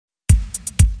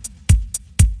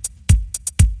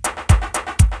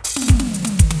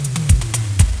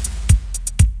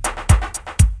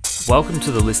Welcome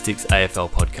to the Listix AFL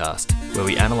podcast, where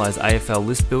we analyse AFL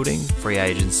list building, free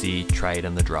agency, trade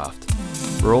and the draft.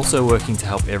 We're also working to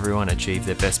help everyone achieve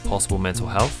their best possible mental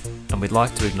health, and we'd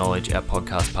like to acknowledge our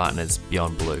podcast partners,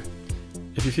 Beyond Blue.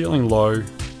 If you're feeling low,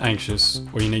 anxious,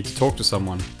 or you need to talk to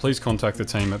someone, please contact the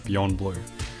team at Beyond Blue.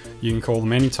 You can call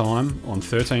them anytime on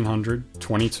 1300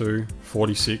 22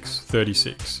 46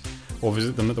 36 or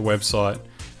visit them at the website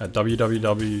at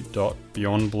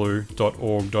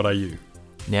www.beyondblue.org.au.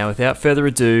 Now, without further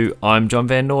ado, I'm John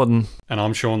Van Norden. And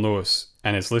I'm Sean Lewis,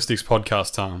 and it's Listix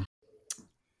podcast time.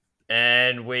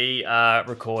 And we are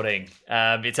recording.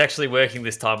 It's actually working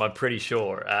this time, I'm pretty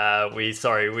sure. We've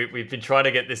been trying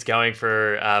to get this going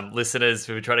for listeners.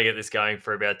 We've been trying to get this going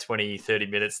for about 20, 30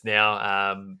 minutes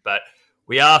now. But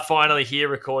we are finally here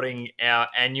recording our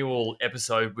annual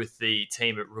episode with the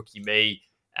team at Rookie Me.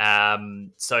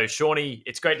 So Shawnee,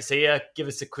 it's great to see you. Give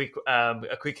us a quick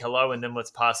hello, and then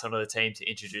let's pass on to the team to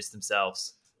introduce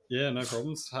themselves. Yeah, no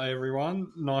problems. Hey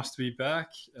everyone, nice to be back.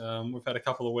 We've had a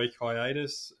couple of week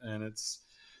hiatus, and it's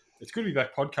good to be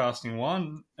back podcasting.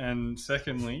 One, and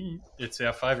secondly, it's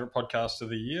our favourite podcast of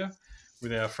the year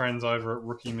with our friends over at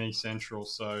Rookie Me Central.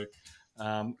 So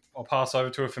I'll pass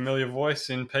over to a familiar voice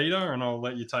in Peter, and I'll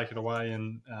let you take it away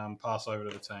and pass over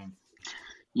to the team.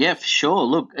 Yeah, for sure.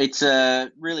 Look, it's a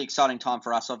really exciting time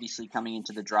for us, obviously, coming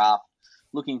into the draft.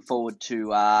 Looking forward to,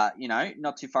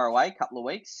 not too far away, a couple of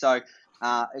weeks. So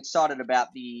excited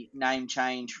about the name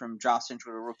change from Draft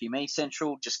Central to Rookie Me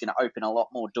Central. Just going to open a lot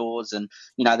more doors, and,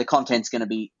 the content's going to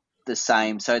be the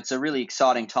same. So it's a really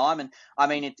exciting time. And, I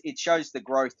mean, it shows the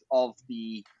growth of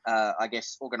the,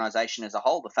 organisation as a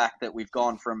whole. The fact that we've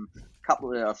gone from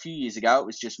a few years ago, it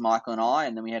was just Michael and I,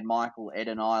 and then we had Michael, Ed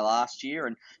and I last year.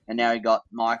 And now we got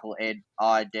Michael, Ed,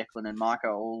 I, Declan and Micah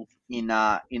all in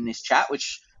this chat,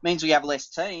 which means we have less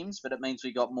teams, but it means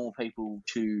we got more people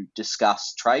to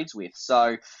discuss trades with.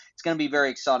 So it's going to be a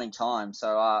very exciting time.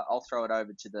 So I'll throw it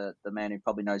over to the man who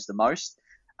probably knows the most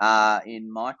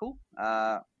in Michael.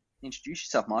 Introduce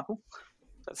yourself, Michael.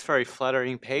 That's very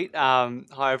flattering, Pete.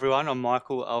 Hi, everyone. I'm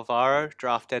Michael Alvaro,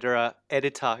 draft editor at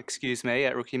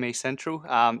Rookie Me Central.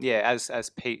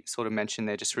 As Pete sort of mentioned,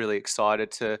 they're just really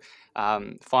excited to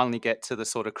finally get to the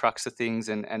sort of crux of things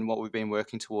and what we've been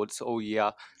working towards all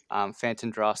year.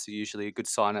 Phantom drafts are usually a good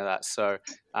sign of that. So,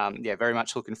 very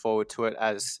much looking forward to it,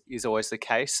 as is always the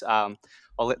case. I'll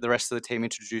let the rest of the team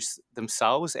introduce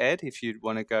themselves. Ed, if you'd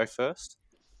want to go first.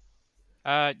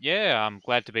 I'm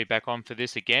glad to be back on for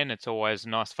this again. It's always a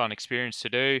nice, fun experience to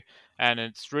do, and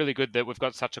it's really good that we've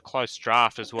got such a close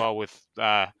draft as well, with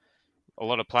a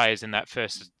lot of players in that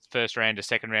first round to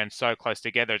second round so close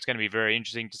together. It's going to be very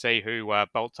interesting to see who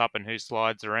bolts up and who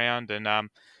slides around. Declan,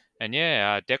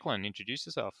 introduce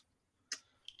yourself.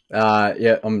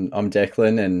 I'm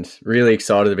Declan, and really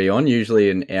excited to be on.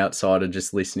 Usually an outsider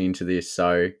just listening to this,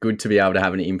 so good to be able to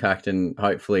have an impact and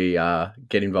hopefully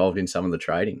get involved in some of the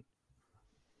trading.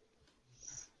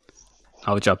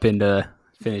 I'll jump in to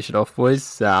finish it off, boys.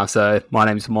 So my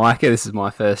name's Micah. This is my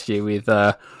first year with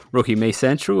Rookie Me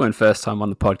Central and first time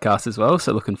on the podcast as well.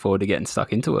 So looking forward to getting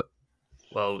stuck into it.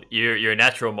 Well, you're a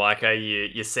natural, Micah.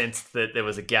 You sensed that there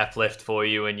was a gap left for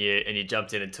you, and you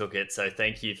jumped in and took it. So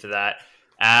thank you for that.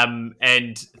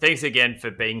 And thanks again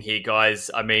for being here, guys.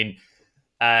 I mean,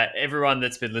 everyone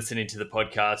that's been listening to the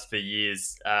podcast for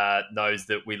years knows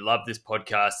that we love this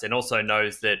podcast, and also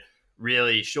knows that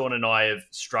really Sean and I have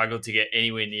struggled to get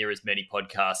anywhere near as many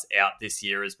podcasts out this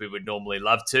year as we would normally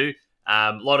love to.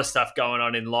 A lot of stuff going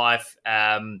on in life,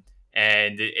 and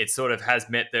it sort of has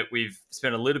meant that we've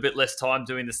spent a little bit less time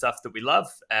doing the stuff that we love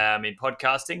in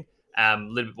podcasting, a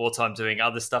little bit more time doing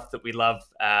other stuff that we love,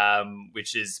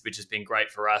 which has been great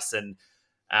for us. And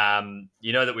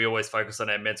that we always focus on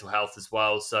our mental health as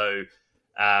well. So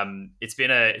it's been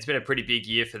a pretty big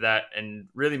year for that, and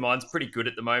really mine's pretty good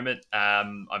at the moment.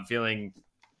 I'm feeling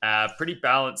pretty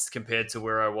balanced compared to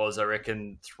where I was. I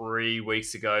reckon 3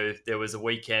 weeks ago there was a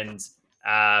weekend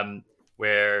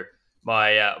where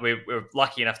we were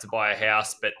lucky enough to buy a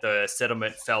house, but the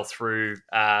settlement fell through,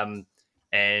 and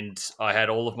I had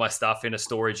all of my stuff in a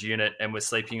storage unit and was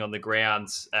sleeping on the ground.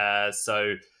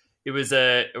 So it was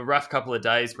a rough couple of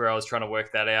days where I was trying to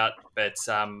work that out, but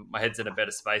my head's in a better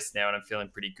space now and I'm feeling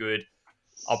pretty good.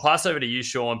 I'll pass over to you,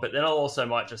 Sean, but then I'll also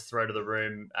might just throw to the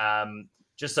room,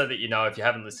 just so that you know, if you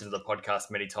haven't listened to the podcast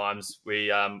many times,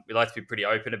 we like to be pretty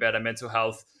open about our mental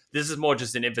health. This is more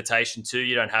just an invitation to,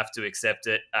 you don't have to accept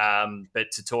it,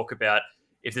 but to talk about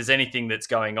if there's anything that's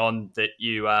going on that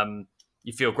you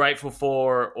feel grateful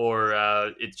for, or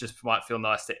it just might feel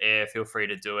nice to air, feel free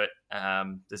to do it.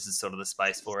 This is sort of the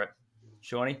space for it.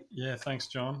 Shawnee? Yeah, thanks,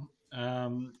 John.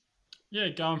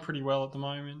 Going pretty well at the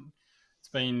moment.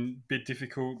 been a bit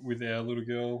difficult with our little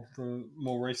girl.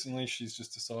 More recently, she's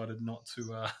just decided not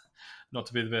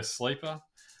to be the best sleeper,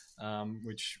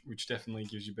 which definitely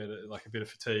gives you a bit of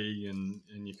fatigue, and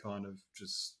you kind of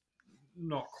just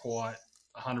not quite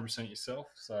 100% yourself.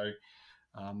 So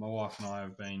my wife and I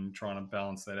have been trying to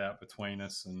balance that out between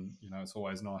us, and it's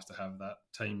always nice to have that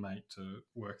teammate to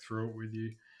work through it with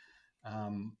you.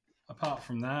 Apart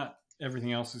from that,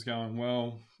 everything else is going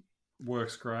well.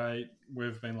 Works great.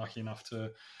 We've been lucky enough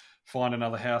to find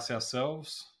another house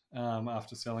ourselves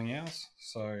after selling ours.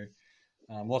 So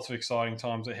lots of exciting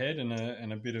times ahead,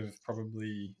 and a bit of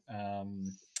probably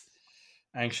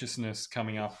anxiousness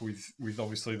coming up with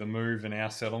obviously the move and our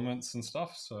settlements and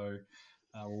stuff. So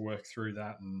we'll work through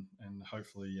that, and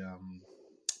hopefully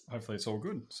it's all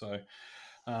good. So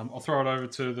I'll throw it over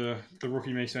to the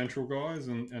Rookie Me Central guys,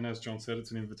 and as John said,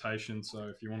 it's an invitation. So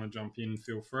if you want to jump in,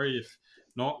 feel free. If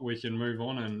not, we can move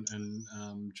on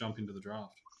and jump into the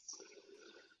draft.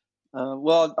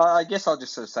 Well, I guess I'll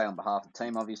just sort of say on behalf of the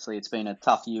team, obviously it's been a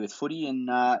tough year with footy and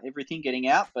everything getting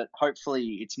out, but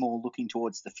hopefully it's more looking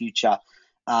towards the future,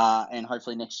 and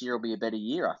hopefully next year will be a better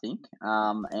year, I think.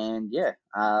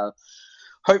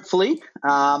 Hopefully,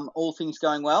 all things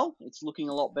going well, it's looking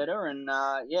a lot better. And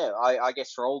I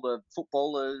guess for all the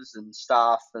footballers and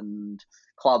staff and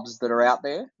clubs that are out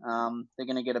there, they're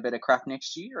going to get a better crack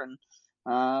next year. And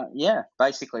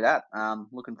basically that.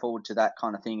 Looking forward to that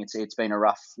kind of thing. It's been a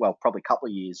rough, probably couple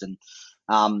of years, and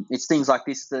it's things like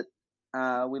this that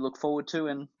we look forward to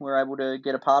and we're able to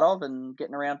get a part of and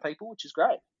getting around people, which is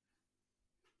great.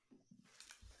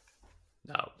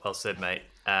 No, well said, mate.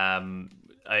 And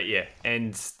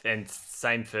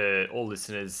same for all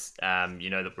listeners.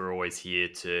 That we're always here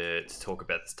to talk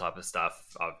about this type of stuff.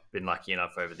 I've been lucky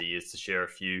enough over the years to share a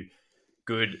few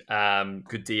good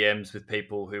DMs with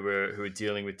people who are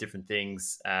dealing with different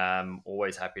things.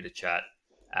 Always happy to chat.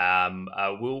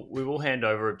 We will hand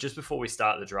over just before we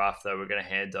start the draft, though. We're going to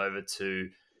hand over to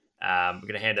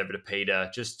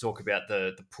Peter just to talk about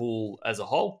the pool as a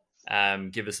whole.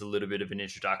 Give us a little bit of an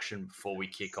introduction before we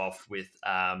kick off with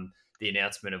the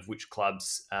announcement of which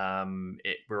clubs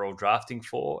we're all drafting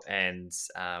for, and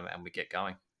we get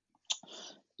going.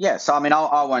 Yeah, so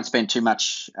I won't spend too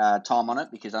much time on it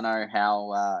because I know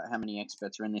how many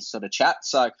experts are in this sort of chat.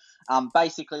 So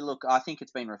basically, look, I think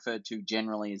it's been referred to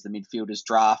generally as the midfielders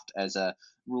draft as a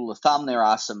rule of thumb. There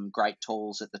are some great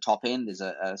tools at the top end. There's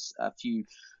a few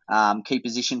key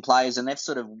position players, and they've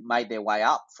sort of made their way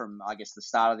up from, I guess, the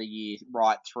start of the year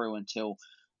right through until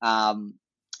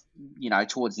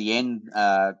towards the end,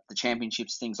 the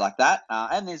championships, things like that.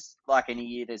 And there's, like any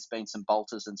year, there's been some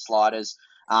bolters and sliders.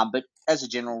 But as a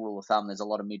general rule of thumb, there's a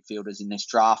lot of midfielders in this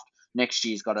draft. Next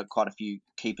year's got quite a few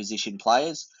key position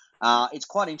players. It's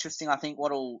quite interesting. I think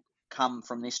what'll come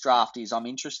from this draft is I'm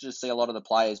interested to see a lot of the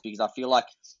players, because I feel like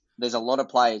there's a lot of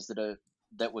players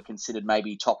that were considered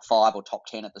maybe top 5 or top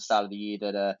 10 at the start of the year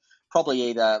that are probably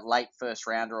either late first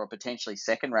rounder or potentially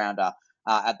second rounder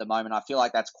at the moment. I feel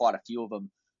like that's quite a few of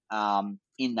them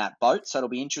in that boat. So it'll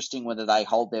be interesting whether they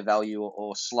hold their value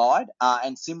or slide.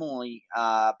 And similarly,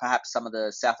 perhaps some of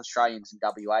the South Australians and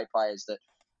WA players that,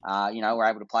 were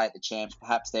able to play at the champs,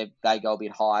 perhaps they go a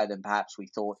bit higher than perhaps we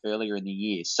thought earlier in the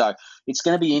year. So it's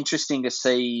going to be interesting to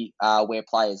see where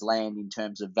players land in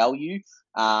terms of value,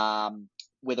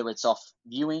 whether it's off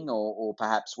viewing or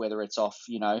perhaps whether it's off,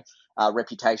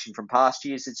 reputation from past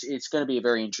years. It's going to be a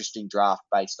very interesting draft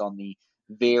based on the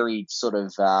varied sort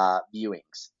of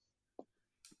viewings.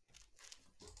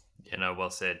 Well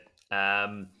said.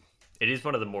 It is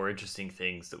one of the more interesting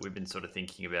things that we've been sort of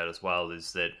thinking about as well,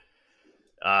 is that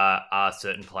are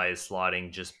certain players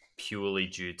sliding just purely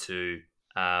due to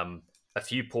a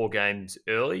few poor games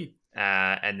early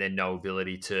and then no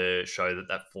ability to show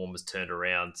that form has turned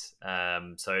around.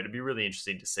 So it'd be really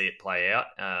interesting to see it play out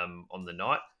on the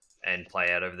night and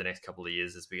play out over the next couple of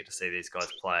years as we get to see these guys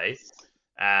play.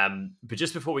 But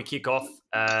just before we kick off,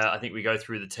 I think we go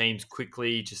through the teams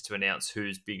quickly just to announce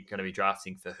who's going to be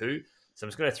drafting for who. So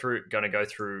I'm just going to go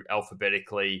through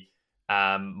alphabetically.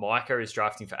 Micah is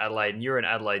drafting for Adelaide, and you're an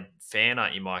Adelaide fan,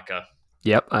 aren't you, Micah?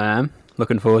 Yep, I am.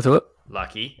 Looking forward to it.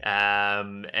 Lucky.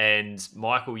 And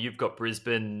Michael, you've got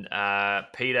Brisbane.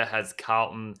 Peter has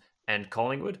Carlton and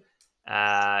Collingwood.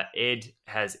 Ed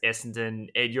has Essendon.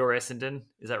 Ed, you're Essendon,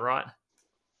 is that right?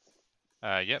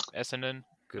 Yep, Essendon.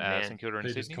 Good man. St Kilda and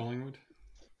Peter's Sydney. Collingwood.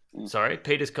 Sorry,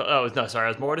 Peter's. I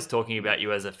was more just talking about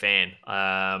you as a fan.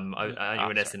 Are you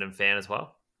an Essendon fan as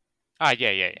well?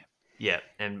 Yeah. Yeah,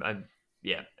 and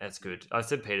yeah, that's good. I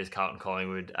said Peter's, Carlton,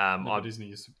 Collingwood.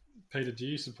 Peter, do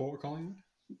you support Collingwood?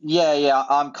 Yeah,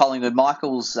 I'm Collingwood.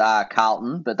 Michael's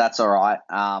Carlton, but that's all right.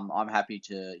 I'm happy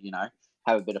to,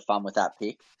 have a bit of fun with that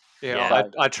pick. Yeah,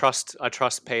 I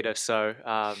trust Peter, so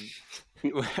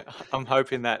I'm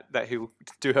hoping that he'll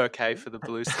do okay for the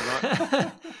Blues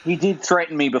tonight. He did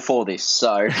threaten me before this,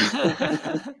 so.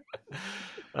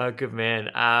 Oh, good man.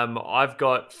 I've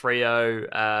got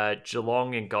Freo,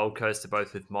 Geelong and Gold Coast are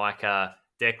both with Micah.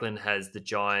 Declan has the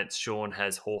Giants. Sean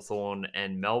has Hawthorn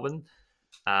and Melbourne.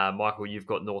 Michael, you've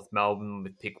got North Melbourne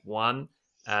with pick 1.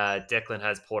 Declan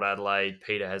has Port Adelaide.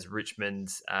 Peter has Richmond.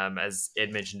 As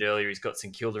Ed mentioned earlier, he's got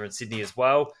St Kilda and Sydney as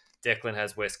well. Declan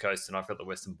has West Coast, and I've got the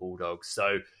Western Bulldogs.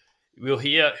 So we'll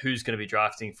hear who's going to be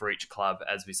drafting for each club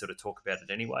as we sort of talk about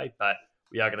it anyway. But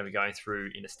we are going to be going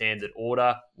through in a standard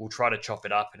order. We'll try to chop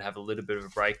it up and have a little bit of a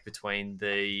break between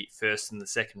the first and the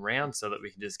second round so that we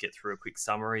can just get through a quick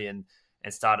summary and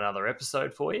start another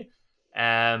episode for you.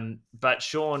 But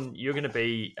Sean, you're going to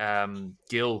be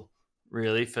Gil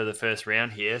really for the first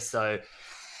round here. So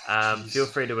feel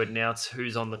free to announce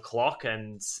who's on the clock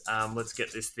and let's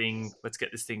get this thing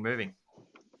moving.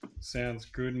 Sounds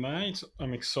good, mate.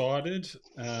 I'm excited.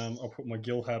 I'll put my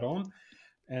Gil hat on.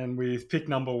 And with pick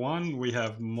number 1, we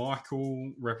have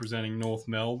Michael representing North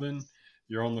Melbourne.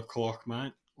 You're on the clock,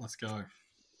 mate. Let's go.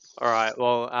 All right.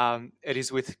 Well, it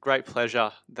is with great pleasure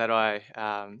that I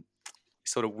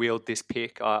sort of wield this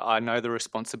pick. I know the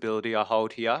responsibility I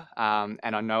hold here, and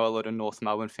I know a lot of North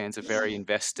Melbourne fans are very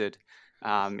invested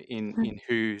in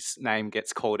whose name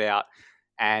gets called out.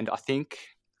 And I think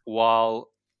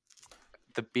while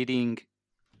the bidding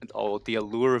or the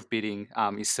allure of bidding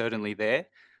is certainly there,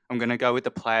 I'm going to go with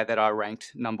the player that I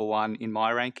ranked number 1 in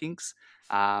my rankings,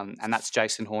 and that's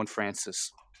Jason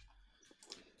Horne-Francis.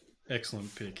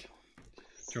 Excellent pick. Do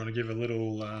you want to give a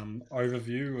little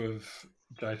overview of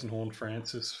Jason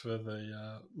Horne-Francis for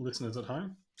the listeners at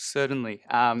home? Certainly.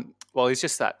 Well, he's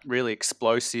just that really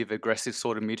explosive, aggressive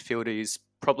sort of midfielder. He's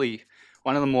probably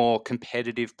one of the more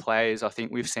competitive players I think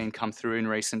we've seen come through in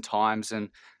recent times.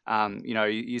 And,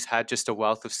 he's had just a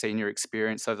wealth of senior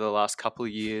experience over the last couple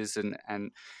of years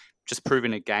and just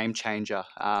proven a game changer.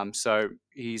 So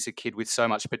he's a kid with so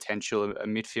much potential, a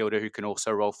midfielder who can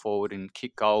also roll forward and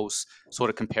kick goals,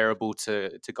 sort of comparable to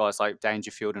guys like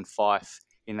Dangerfield and Fife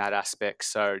in that aspect.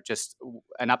 So just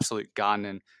an absolute gun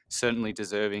and certainly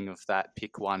deserving of that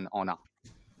pick 1 honour.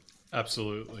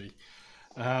 Absolutely.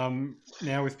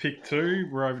 Now with pick 2,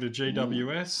 we're over to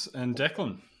GWS and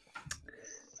Declan.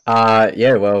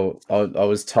 Well, I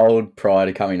was told prior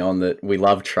to coming on that we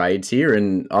love trades here,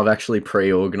 and I've actually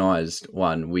pre-organised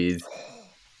one with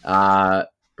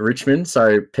Richmond.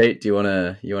 So, Pete, do you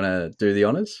wanna do the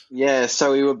honours? Yeah.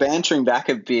 So we were bantering back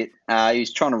a bit. He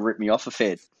was trying to rip me off a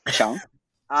fair chunk.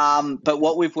 But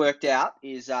what we've worked out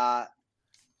is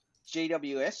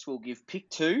GWS will give pick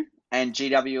 2 and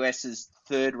GWS's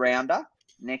third rounder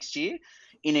next year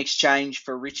in exchange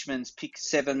for Richmond's pick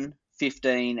 7,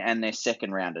 15 and their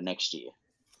second rounder next year,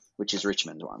 which is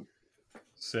Richmond's one.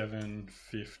 7,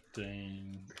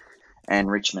 15. And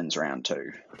Richmond's round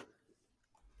 2.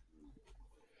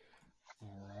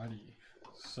 Alrighty.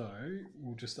 So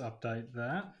we'll just update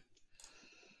that.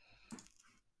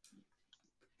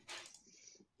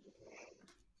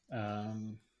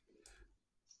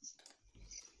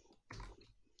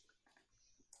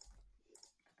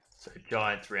 So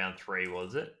Giants round 3,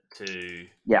 was it? To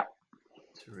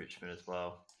Richmond as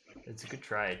well. It's a good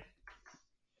trade.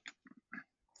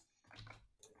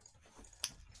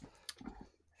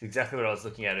 Exactly what I was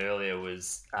looking at earlier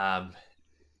was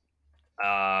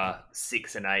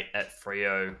 6 and 8 at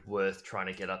Freo, worth trying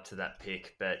to get up to that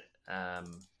pick, but I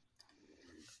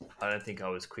don't think I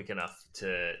was quick enough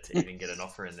to even get an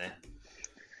offer in there.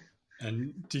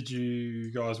 And did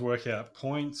you guys work out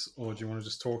points, or do you want to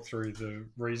just talk through the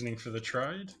reasoning for the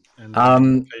trade?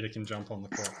 And Peter can jump on the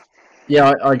clock.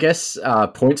 Yeah, I guess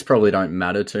points probably don't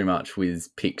matter too much with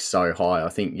picks so high. I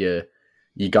think you're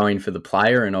going for the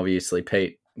player, and obviously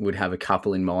Pete would have a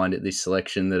couple in mind at this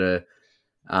selection that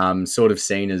are sort of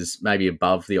seen as maybe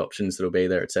above the options that'll be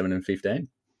there at 7 and 15.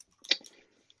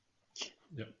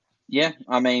 Yeah,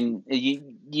 I mean,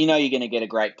 you know you're going to get a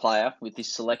great player with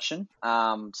this selection.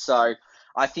 So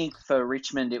I think for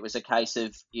Richmond, it was a case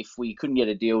of if we couldn't get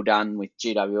a deal done with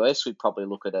GWS, we'd probably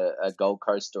look at a Gold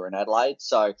Coast or an Adelaide.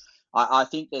 So I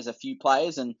think there's a few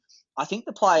players, and I think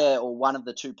the player or one of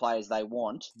the 2 players they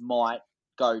want might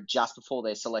go just before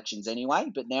their selections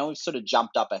anyway. But now we've sort of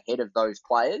jumped up ahead of those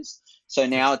players. So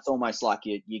now it's almost like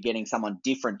you're getting someone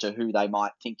different to who they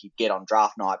might think you'd get on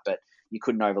draft night, but you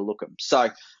couldn't overlook them. So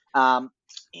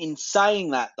in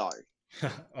saying that, though,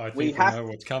 I think we know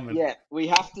what's coming. Yeah, we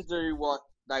have to do what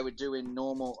they would do in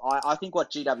normal. I think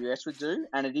what GWS would do,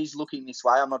 and it is looking this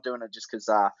way. I'm not doing it just because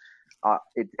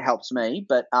it helps me,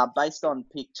 but based on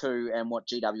pick 2 and what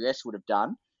GWS would have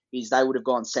done, is they would have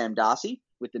gone Sam Darcy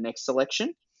with the next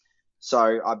selection.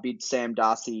 So I bid Sam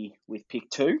Darcy with pick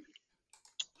 2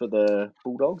 for the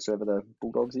Bulldogs, whoever the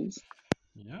Bulldogs is.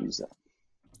 Yeah. Who's that?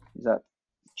 Is that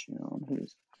John?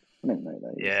 Who's? I don't know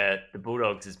that. Yeah, the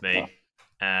Bulldogs is me.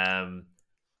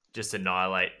 Just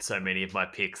annihilate so many of my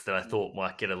picks that I thought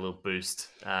might get a little boost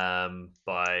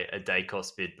by a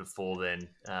Dacos bid before then.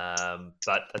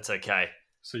 But that's okay.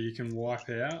 So you can wipe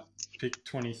out pick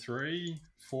 23,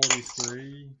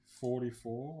 43,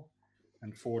 44,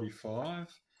 and 45.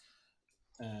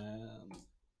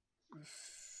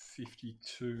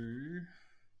 52.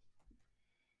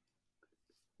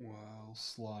 Well,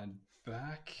 slide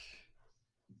back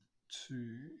to...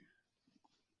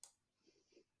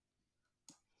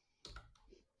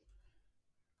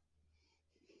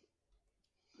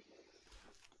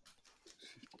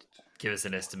 Give us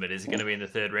an estimate. Is it going to be in the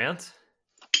 3rd round?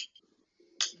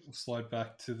 We'll slide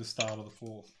back to the start of the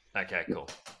 4th. Okay, cool.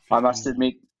 I must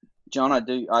admit, John, I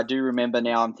do remember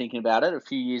now. I'm thinking about it. A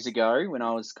few years ago when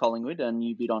I was Collingwood, and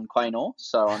you bid on Quaynor,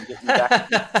 so I'm getting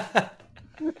back.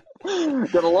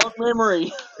 Got a long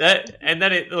memory.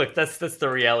 Look, that's the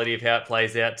reality of how it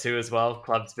plays out too, as well.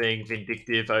 Clubs being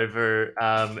vindictive over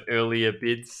earlier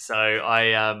bids, so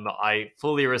I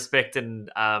fully respect and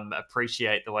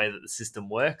appreciate the way that the system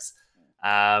works.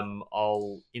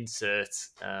 I'll insert.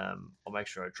 I'll make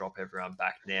sure I drop everyone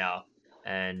back now,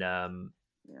 and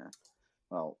yeah.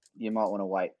 Well, you might want to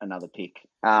wait another pick.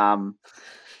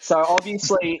 So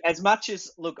obviously, as much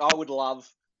as look, I would love.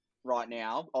 Right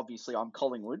now, obviously, I'm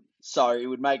Collingwood, so it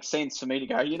would make sense for me to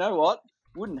go, you know what,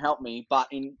 wouldn't help me, but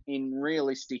in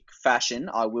realistic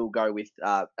fashion, I will go with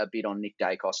a bid on Nick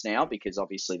Dacos now, because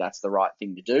obviously that's the right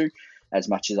thing to do, as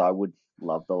much as I would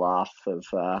love the laugh of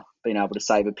being able to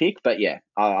save a pick. But yeah,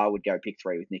 I would go pick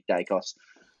 3 with Nick Dacos.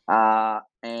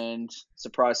 And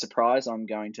surprise, surprise, I'm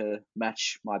going to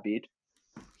match my bid.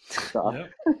 So.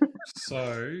 Yep.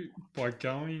 So by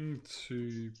going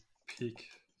to pick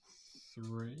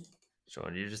 3.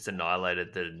 Sean, you just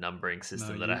annihilated the numbering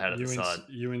system that I had at the side.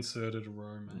 You inserted a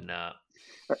row, man. Nah.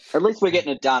 At least we're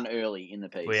getting it done early in the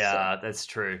piece. We are. That's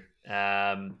true.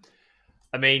 I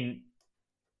mean,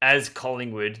 as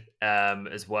Collingwood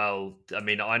as well, I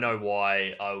mean, I know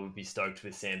why I would be stoked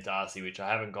with Sam Darcy, which I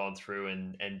haven't gone through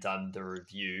and done the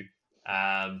review.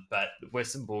 But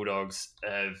Western Bulldogs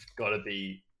have got to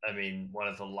be, I mean, one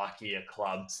of the luckier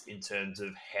clubs in terms of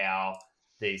how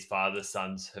these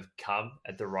father-sons have come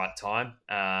at the right time,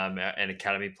 and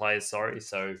academy players, sorry.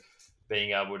 So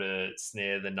being able to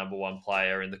snare the number 1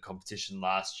 player in the competition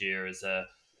last year as a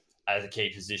key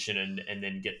position and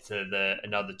then get to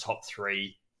another top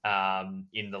 3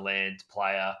 in the land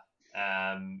player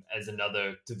as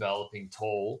another developing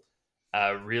tall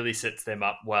really sets them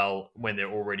up well when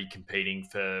they're already competing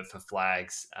for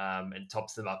flags, and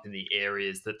tops them up in the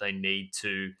areas that they need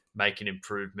to make an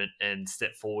improvement and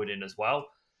step forward in as well.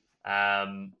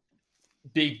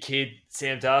 Big kid,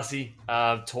 Sam Darcy,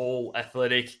 tall,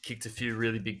 athletic, kicked a few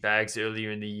really big bags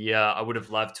earlier in the year. I would have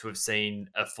loved to have seen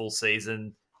a full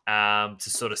season to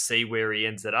sort of see where he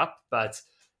ends it up, but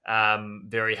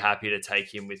very happy to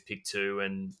take him with pick 2,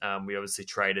 and we obviously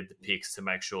traded the picks to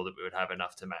make sure that we would have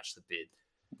enough to match the bid.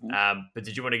 Mm-hmm. But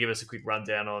did you want to give us a quick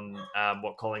rundown on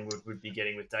what Collingwood would be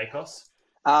getting with Dacos?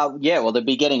 Yeah, well, they'll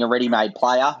be getting a ready-made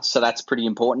player, so that's pretty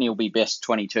important. He'll be best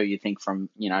 22, you think, from,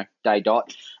 day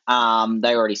dot.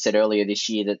 They already said earlier this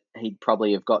year that he'd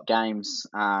probably have got games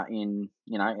in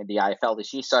the AFL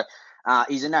this year. So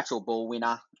he's a natural ball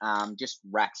winner, just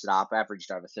racks it up,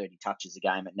 averaged over 30 touches a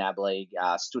game at NAB League,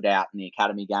 stood out in the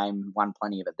academy game, won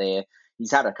plenty of it there.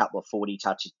 He's had a couple of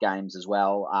 40-touch games as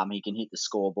well. He can hit the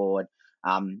scoreboard.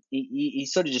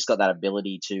 He's sort of just got that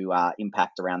ability to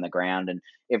impact around the ground and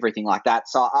everything like that.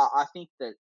 So I think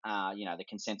that, the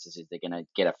consensus is they're going to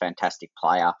get a fantastic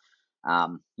player.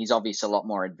 He's obviously a lot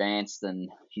more advanced than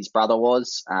his brother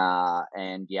was.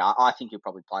 And yeah, I think he'll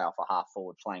probably play off a half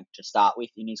forward flank to start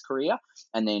with in his career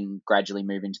and then gradually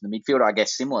move into the midfield, I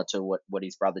guess, similar to what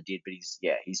his brother did, but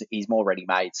he's more ready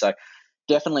made. So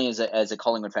definitely as a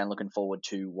Collingwood fan, looking forward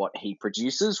to what he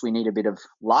produces. We need a bit of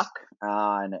luck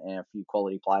and a few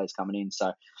quality players coming in.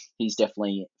 So he's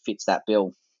definitely fits that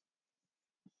bill.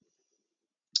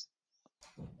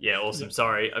 Yeah, awesome.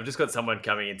 Sorry, I've just got someone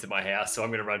coming into my house, so I'm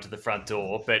going to run to the front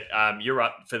door. But you're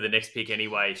up for the next pick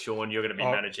anyway, Sean. You're going to be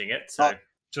managing it. So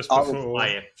just before... Oh,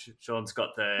 yeah. Sean's got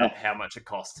how much it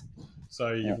cost.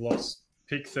 So you've lost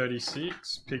pick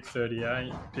 36, pick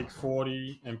 38, pick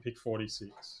 40, and pick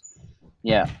 46.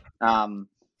 Yeah.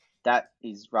 that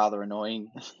is rather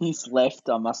annoying. He's left,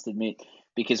 I must admit,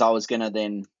 because I was going to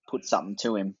then put something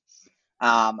to him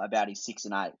about his 6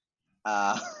 and 8.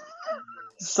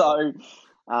 So,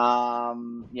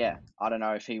 yeah, I don't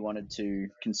know if he wanted to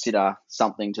consider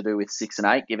something to do with 6 and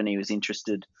 8, given he was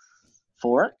interested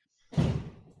for it.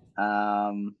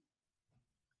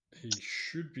 He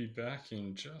should be back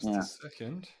in just a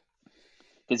second.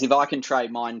 Because if I can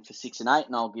trade mine for 6 and 8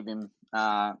 and I'll give him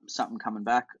something coming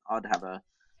back, I'd have a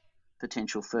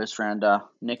potential first rounder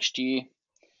next year.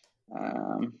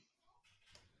 And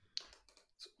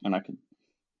I could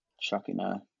chuck in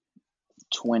a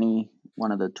 20,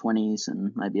 one of the 20s,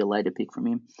 and maybe a later pick from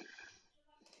him.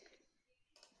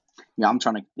 Yeah, I'm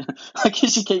trying to... I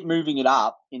guess you keep moving it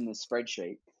up in the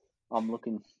spreadsheet. I'm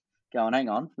looking, going, hang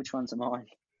on, which ones am I?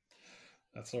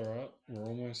 That's all right. We're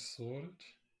almost sorted.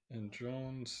 And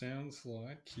John sounds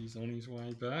like he's on his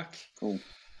way back. Cool.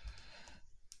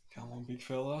 Come on, big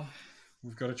fella.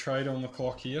 We've got a trade on the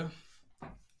clock here.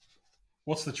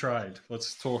 What's the trade?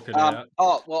 Let's talk it out.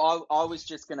 Oh, well, I was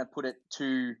just going to put it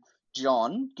to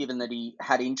John, given that he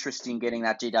had interest in getting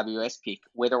that GWS pick,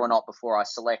 whether or not before I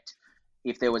select,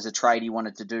 if there was a trade he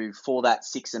wanted to do for that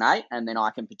 6 and 8, and then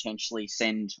I can potentially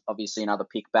send, obviously, another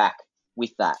pick back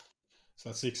with that.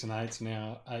 So 6 and 8's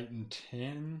now 8 and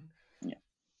 10. Yeah.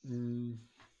 I'm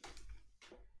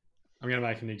going to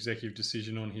make an executive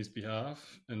decision on his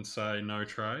behalf and say no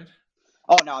trade.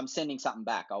 Oh, no, I'm sending something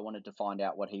back. I wanted to find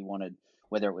out what he wanted,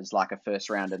 whether it was like a first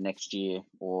rounder next year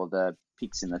or the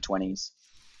picks in the 20s.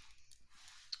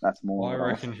 That's more. I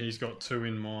reckon he's got 2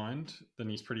 in mind, then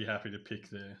he's pretty happy to pick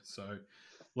there. So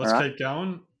let's keep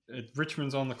going.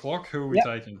 Richmond's on the clock. Who are we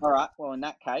taking? All right. Well, in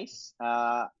that case,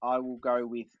 I will go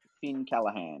with Finn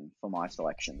Callaghan for my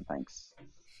selection. Thanks.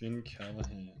 Finn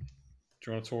Callaghan. Do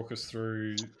you want to talk us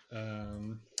through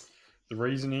the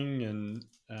reasoning and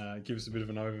give us a bit of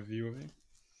an overview of him?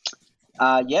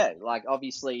 Yeah, like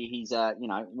obviously he's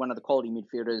one of the quality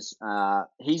midfielders.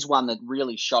 He's one that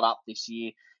really shot up this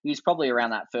year. He was probably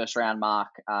around that first round mark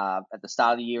at the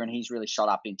start of the year, and he's really shot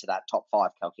up into that top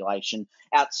 5 calculation.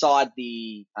 Outside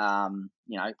the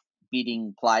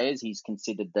bidding players, he's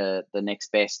considered the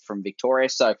next best from Victoria.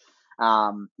 So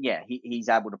he's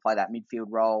able to play that midfield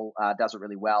role. Does it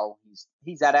really well.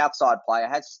 He's that outside player.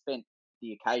 Has spent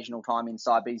the occasional time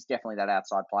inside, but he's definitely that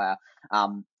outside player.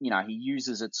 He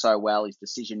uses it so well. His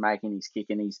decision making, his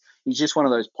kicking. He's just one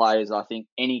of those players I think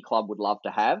any club would love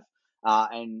to have.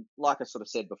 And like I sort of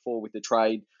said before with the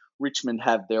trade, Richmond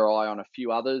have their eye on a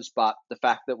few others, but the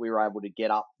fact that we were able to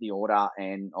get up the order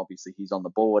and obviously he's on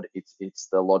the board, it's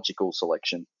the logical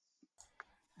selection.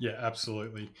 Yeah,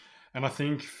 absolutely. And I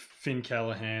think Finn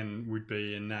Callaghan would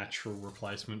be a natural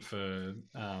replacement for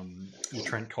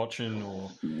Trent Cotchin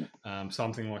or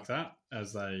something like that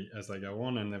as they go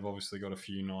on. And they've obviously got a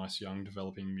few nice young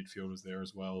developing midfielders there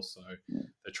as well. So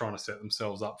they're trying to set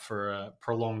themselves up for a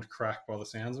prolonged crack by the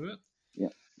sounds of it. Yeah.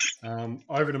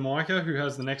 Over to Micah, who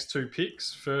has the next 2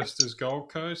 picks. First is Gold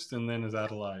Coast and then is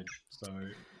Adelaide. So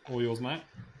all yours, mate.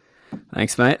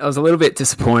 Thanks, mate. I was a little bit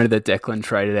disappointed that Declan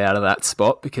traded out of that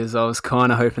spot because I was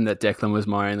kind of hoping that Declan was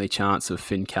my only chance of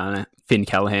Finn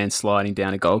Callaghan sliding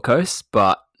down to Gold Coast.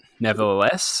 But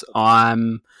nevertheless,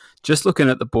 I'm just looking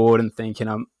at the board and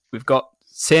thinking we've got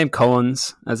Sam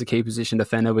Collins as a key position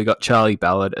defender. We've got Charlie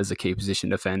Ballard as a key position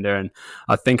defender. And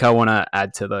I think I want to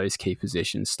add to those key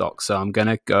position stocks. So I'm going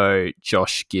to go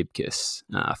Josh Gibcus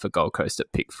for Gold Coast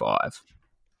at pick 5.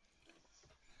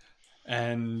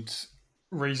 And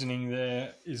reasoning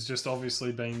there is just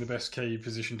obviously being the best key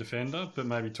position defender, but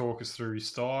maybe talk us through his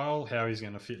style, how he's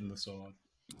going to fit in the side.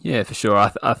 Yeah, for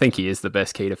sure. I think he is the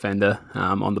best key defender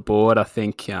on the board. I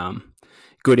think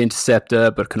good interceptor,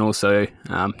 but can also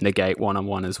negate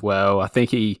one-on-one as well. I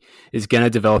think he is going to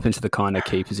develop into the kind of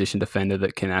key position defender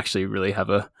that can actually really have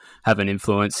an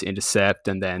influence, intercept,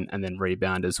 and then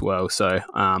rebound as well. So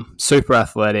super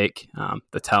athletic,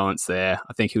 the talent's there.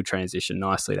 I think he'll transition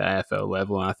nicely to AFL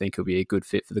level, and I think he'll be a good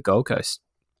fit for the Gold Coast.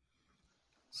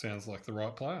 Sounds like the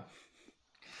right player.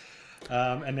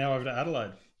 And now over to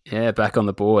Adelaide. Yeah, back on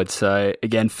the board. So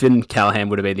again, Finn Callaghan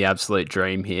would have been the absolute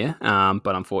dream here,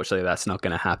 but unfortunately that's not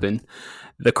going to happen.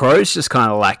 The Crows just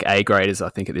kind of lack A-graders, I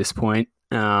think, at this point.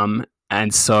 And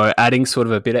so adding sort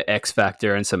of a bit of X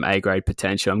factor and some A-grade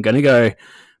potential, I'm going to go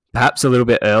perhaps a little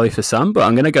bit early for some, but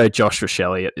I'm going to go Josh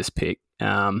Rochelle at this pick.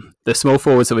 The small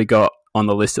forwards that we got on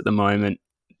the list at the moment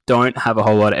don't have a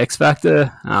whole lot of X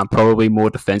factor, probably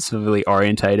more defensively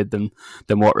orientated than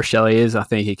what Rochelle is. I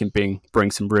think he can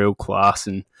bring some real class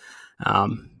and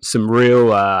some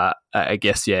real,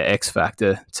 X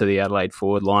factor to the Adelaide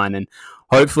forward line. And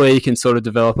hopefully he can sort of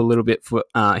develop a little bit for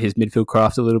his midfield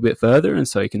craft a little bit further, and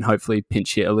so he can hopefully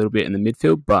pinch hit a little bit in the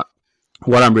midfield. But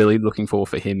what I'm really looking for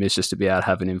him is just to be able to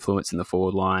have an influence in the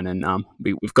forward line. And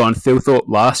we've gone Thilthorpe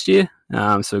last year,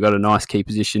 so we've got a nice key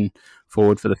position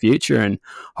forward for the future, and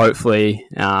hopefully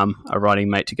a running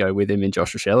mate to go with him in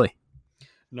Josh Rochelle.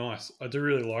 Nice. I do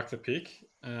really like the pick.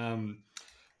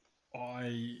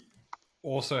 I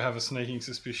also have a sneaking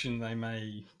suspicion they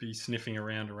may be sniffing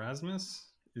around Erasmus.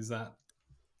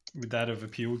 Would that have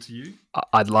appealed to you?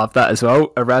 I'd love that as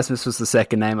well. Erasmus was the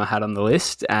second name I had on the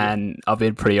list, and I've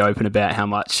been pretty open about how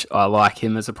much I like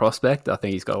him as a prospect. I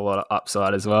think he's got a lot of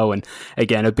upside as well. And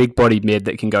again, a big-bodied mid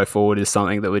that can go forward is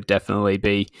something that would definitely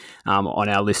be on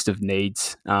our list of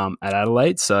needs at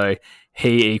Adelaide. So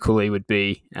he equally would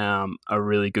be a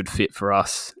really good fit for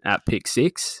us at pick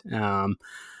 6.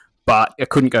 But I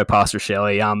couldn't go past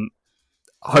Rochelle.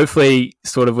 Hopefully,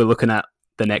 sort of we're looking at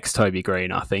the next Toby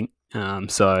Green, I think.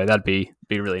 So that'd be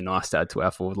really nice to add to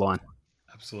our forward line.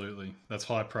 Absolutely. That's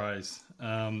high praise.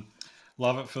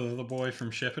 Love it for the boy from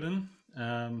Shepparton.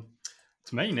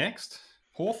 It's me next,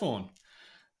 Hawthorn.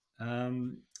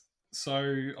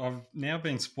 So I've now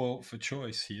been spoilt for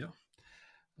choice here.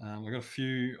 I've got a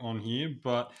few on here,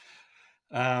 but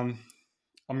I'm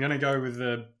going to go with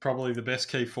probably the best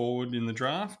key forward in the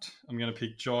draft. I'm going to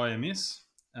pick Jai Amiss.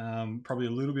 Probably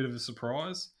a little bit of a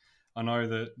surprise. I know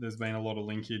that there's been a lot of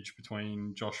linkage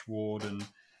between Josh Ward and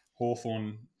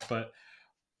Hawthorn, but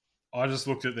I just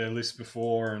looked at their list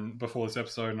before this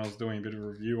episode, and I was doing a bit of a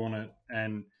review on it,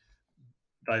 and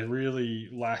they really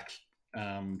lack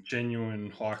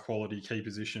genuine high-quality key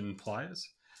position players.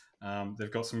 They've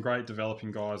got some great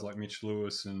developing guys like Mitch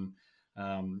Lewis and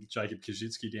Jacob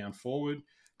Kajitsky down forward.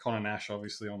 Connor Nash,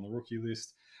 obviously, on the rookie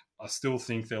list. I still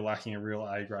think they're lacking a real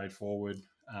A-grade forward,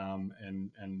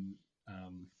 and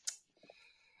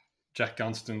Jack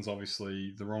Gunston's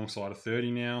obviously the wrong side of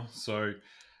 30 now. So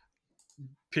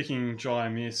picking Jai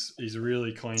Amiss, he's a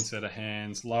really clean set of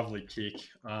hands, lovely kick.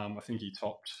 I think he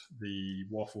topped the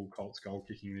Waffle Colts goal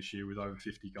kicking this year with over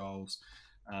 50 goals.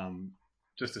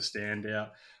 Just a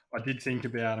standout. I did think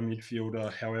about a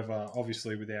midfielder, however,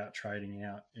 obviously without trading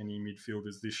out any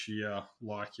midfielders this year,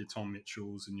 like your Tom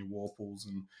Mitchells and your Warples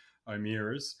and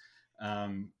O'Mearas,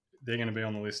 they're going to be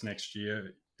on the list next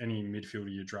year. Any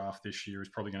midfielder you draft this year is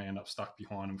probably going to end up stuck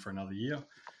behind them for another year.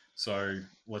 So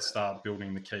let's start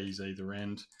building the keys either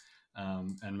end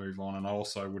and move on. And I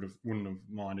also wouldn't have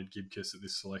minded Gibcus at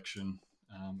this selection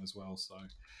as well. So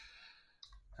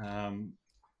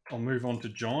I'll move on to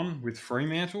John with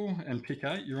Fremantle and pick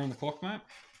 8. You're on the clock, mate.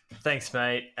 Thanks,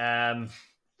 mate.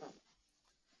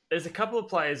 There's a couple of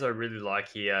players I really like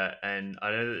here, and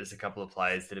I know that there's a couple of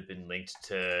players that have been linked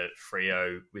to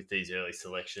Freo with these early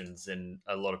selections, and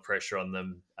a lot of pressure on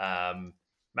them,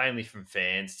 mainly from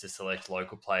fans, to select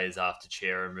local players after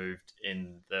Chera moved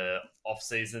in the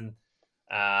off-season.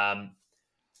 I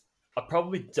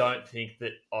probably don't think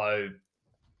that I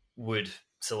would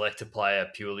select a player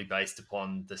purely based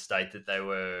upon the state that they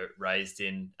were raised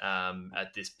in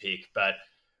at this pick, but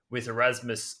with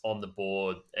Erasmus on the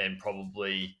board and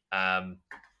probably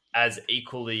as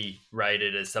equally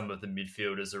rated as some of the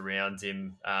midfielders around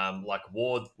him, like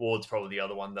Ward's probably the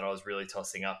other one that I was really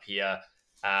tossing up here.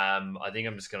 I think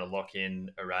I'm just going to lock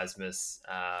in Erasmus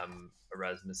at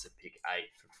pick 8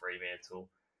 for Fremantle.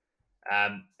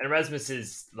 And Erasmus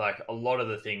is like a lot of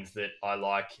the things that I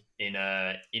like in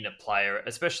a player,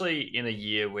 especially in a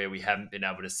year where we haven't been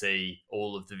able to see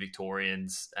all of the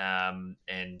Victorians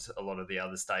and a lot of the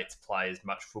other states play as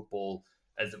much football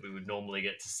as that we would normally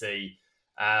get to see.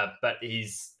 But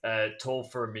he's tall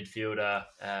for a midfielder.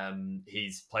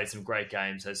 He's played some great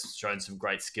games, has shown some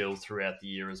great skill throughout the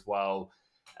year as well.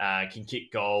 Can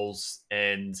kick goals,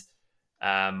 and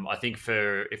I think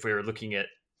if we were looking at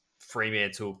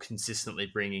Fremantle consistently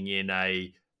bringing in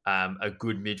a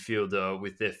good midfielder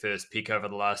with their first pick over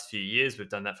the last few years. We've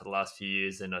done that for the last few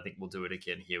years, and I think we'll do it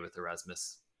again here with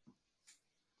Erasmus.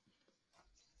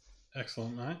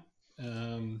 Excellent, mate.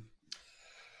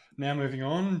 Now moving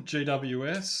on,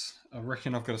 GWS. I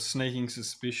reckon I've got a sneaking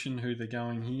suspicion who they're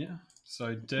going here.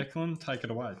 So Declan, take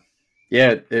it away.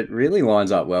 Yeah, it really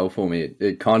lines up well for me.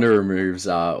 It kind of removes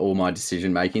all my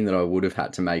decision making that I would have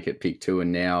had to make at pick 2,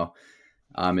 and now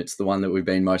it's the one that we've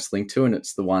been most linked to, and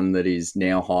it's the one that is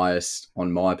now highest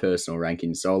on my personal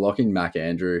ranking. So I'll lock in Mac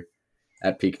Andrew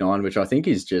at pick 9, which I think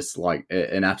is just like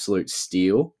an absolute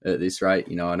steal at this rate.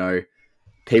 You know, I know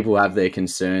people have their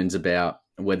concerns about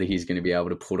whether he's going to be able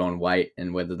to put on weight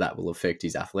and whether that will affect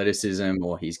his athleticism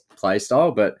or his play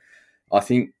style. But I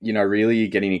think, you know, really you're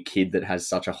getting a kid that has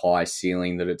such a high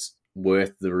ceiling that it's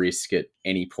worth the risk at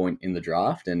any point in the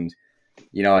draft. And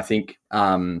I think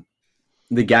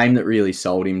the game that really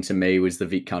sold him to me was the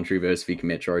Vic Country versus Vic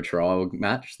Metro trial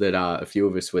match that a few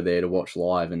of us were there to watch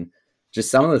live, and just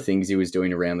some of the things he was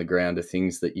doing around the ground are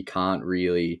things that you can't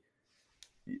really,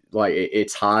 like,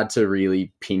 it's hard to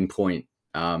really pinpoint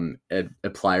a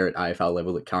player at AFL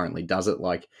level that currently does it.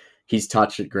 Like, his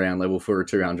touch at ground level for a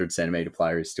 200 centimetre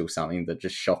player is still something that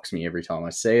just shocks me every time I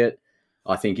see it.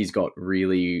 I think he's got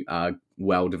really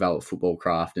well-developed football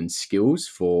craft and skills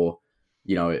for,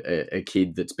 a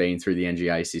kid that's been through the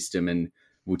NGA system and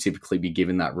will typically be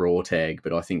given that raw tag.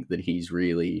 But I think that he's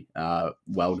really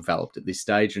well-developed at this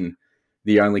stage. And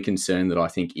the only concern that I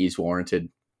think is warranted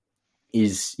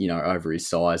is, over his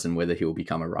size and whether he'll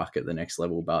become a ruck at the next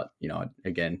level. But,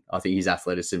 again, I think his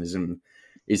athleticism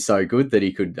is so good that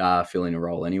he could fill in a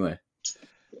role anywhere.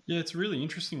 Yeah, it's a really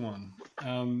interesting one.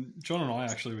 John and I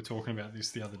actually were talking about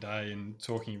this the other day and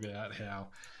talking about how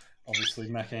obviously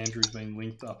Mac Andrew's been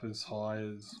linked up as high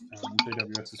as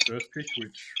GWS's first pick,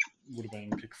 which would have been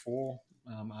pick 4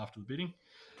 after the bidding,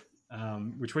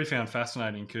 which we found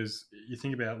fascinating because you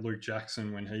think about Luke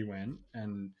Jackson when he went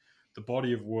and the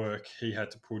body of work he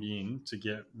had to put in to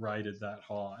get rated that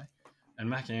high, and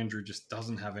Mac Andrew just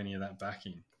doesn't have any of that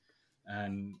backing.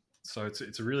 And so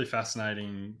it's a really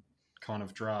fascinating kind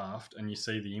of draft, and you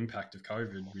see the impact of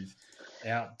COVID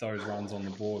without those runs on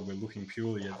the board. We're looking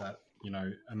purely at that,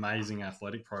 amazing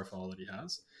athletic profile that he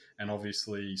has, and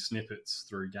obviously snippets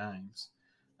through games.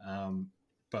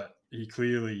 But he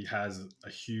clearly has a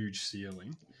huge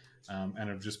ceiling, and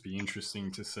it'll just be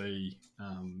interesting to see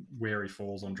where he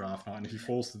falls on draft night. And if he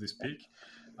falls to this pick,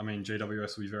 I mean,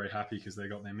 GWS will be very happy because they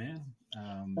got their man.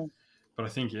 But I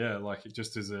think,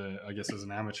 just as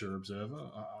an amateur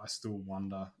observer, I still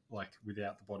wonder,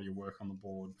 without the body of work on the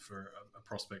board for a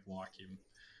prospect like him,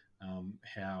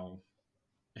 how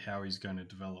he's going to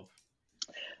develop.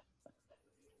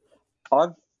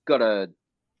 I've got a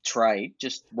trade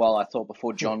just while I thought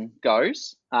before John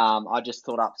goes. I just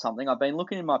thought up something. I've been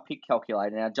looking in my pick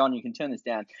calculator. Now, John, you can turn this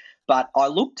down. But I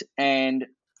looked, and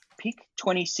pick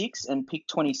 26 and pick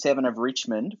 27 of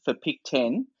Richmond for pick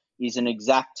 10 is an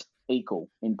exact equal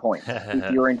in points,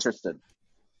 if you're interested.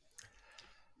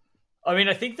 I mean,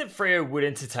 I think that Freo would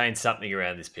entertain something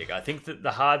around this pick. I think that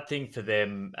the hard thing for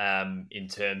them in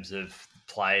terms of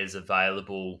players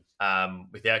available,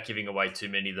 without giving away too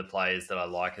many of the players that I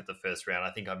like at the first round,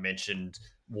 I think I mentioned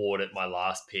Ward at my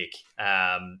last pick.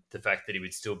 The fact that he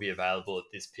would still be available at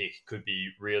this pick could be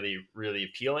really, really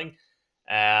appealing.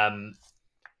 I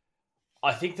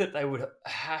think that they would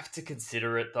have to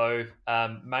consider it, though,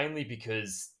 mainly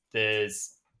because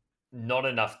there's not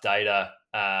enough data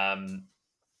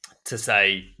to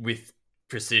say with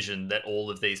precision that all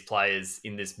of these players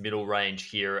in this middle range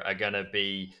here are going to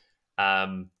be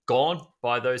gone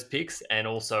by those picks, and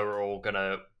also are all going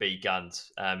to be guns.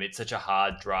 It's such a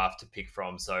hard draft to pick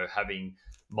from, so having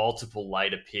multiple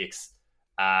later picks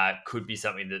could be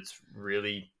something that's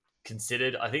really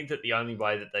considered. I think that the only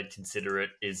way that they'd consider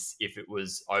it is if it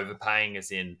was overpaying,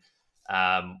 as in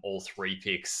all 3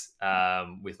 picks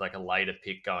with a later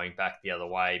pick going back the other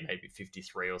way, maybe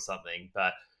 53 or something.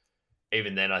 But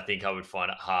even then, I think I would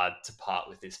find it hard to part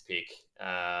with this pick.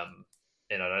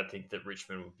 And I don't think that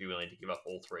Richmond would be willing to give up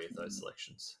all 3 of those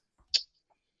selections.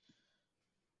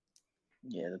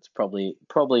 Yeah, that's probably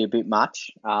a bit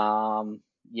much.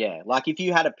 If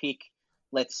you had a pick,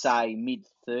 let's say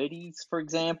mid-30s, for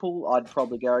example, I'd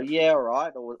probably go, yeah, all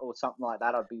right, or something like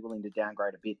that. I'd be willing to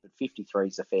downgrade a bit, but 53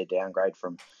 is a fair downgrade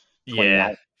from 28.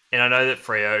 Yeah, and I know that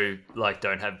Freo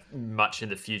don't have much in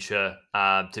the future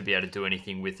to be able to do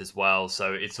anything with as well.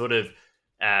 So it's sort of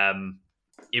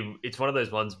it's one of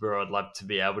those ones where I'd love to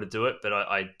be able to do it, but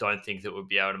I don't think that we'll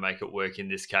be able to make it work in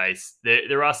this case.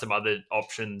 There are some other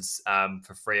options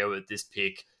for Freo at this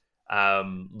pick,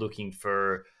 looking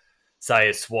for, say,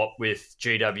 a swap with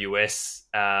GWS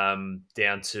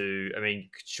down to, I mean,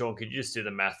 Sean, could you just do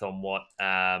the math on what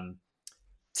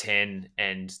 10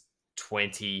 and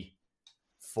 20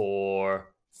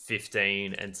 for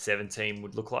 15 and 17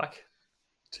 would look like?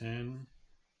 10,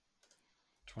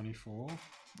 24.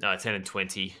 No, 10 and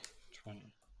 20.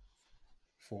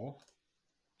 24.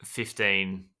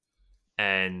 15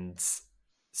 and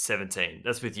 17.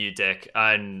 That's with you, Deck.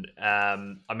 And I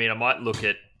mean, I might look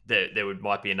at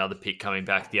might be another pick coming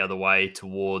back the other way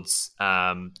towards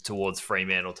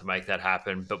Fremantle to make that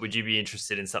happen. But would you be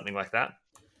interested in something like that?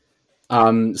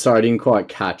 Sorry, I didn't quite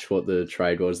catch what the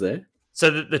trade was there. So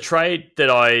the trade that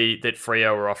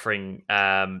Freo are offering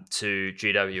to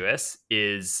GWS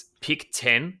is pick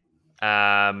 10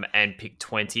 and pick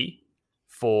 20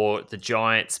 for the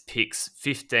Giants picks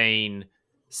 15,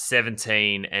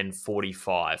 17, and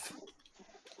 45.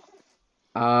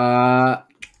 Yeah,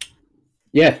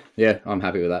 I'm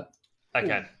happy with that.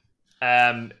 Okay.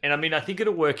 And I mean, I think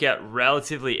it'll work out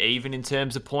relatively even in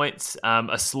terms of points.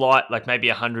 A slight, like maybe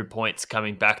 100 points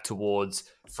coming back towards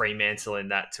Fremantle in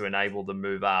that to enable the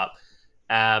move up.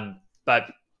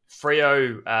 But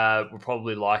Freo will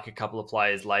probably like a couple of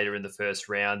players later in the first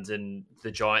round, and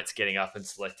the Giants getting up and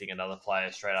selecting another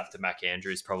player straight after Mac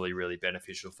Andrews is probably really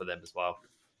beneficial for them as well.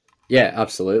 Yeah,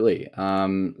 absolutely.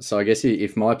 So I guess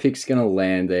if my pick's going to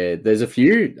land there, there's a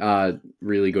few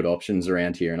really good options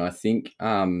around here, and I think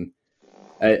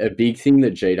a big thing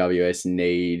that GWS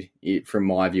need, from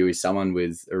my view, is someone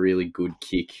with a really good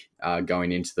kick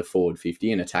going into the forward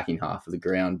 50 and attacking half of the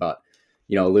ground, but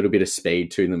a little bit of speed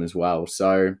to them as well.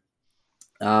 So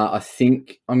I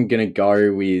think I'm going to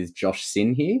go with Josh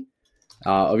Sin here.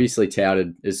 Obviously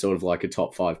touted as sort of like a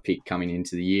top 5 pick coming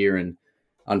into the year, and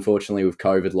unfortunately with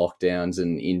COVID lockdowns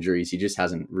and injuries, he just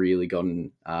hasn't really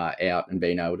gotten out and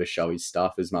been able to show his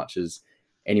stuff as much as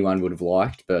anyone would have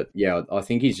liked. But yeah, I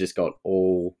think he's just got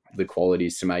all the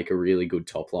qualities to make a really good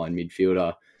top line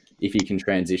midfielder if he can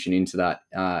transition into that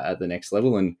at the next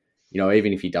level. And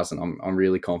even if he doesn't, I'm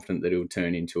really confident that he'll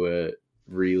turn into a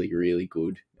really, really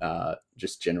good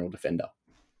just general defender.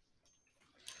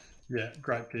 Yeah,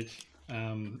 great pick.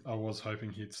 I was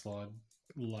hoping he'd slide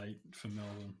late for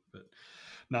Melbourne, but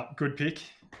no, good pick.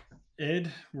 Ed,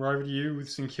 we're over to you with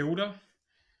St Kilda.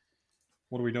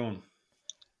 What are we doing?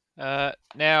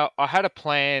 Now, I had a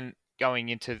plan going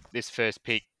into this first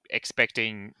pick,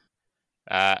 expecting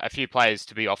a few players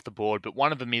to be off the board, but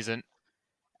one of them isn't,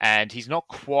 and he's not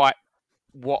quite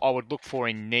what I would look for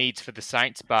in needs for the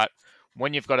Saints. But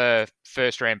when you've got a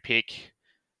first-round pick,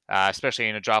 especially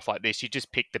in a draft like this, you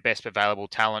just pick the best available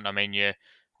talent. I mean, you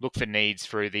look for needs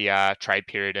through the trade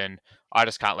period, and I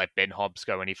just can't let Ben Hobbs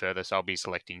go any further, so I'll be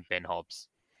selecting Ben Hobbs.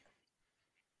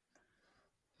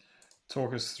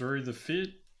 Talk us through the fit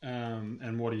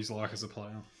and what he's like as a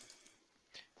player.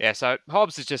 Yeah, so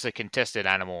Hobbs is just a contested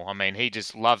animal. I mean, he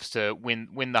just loves to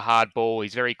win the hard ball.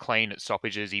 He's very clean at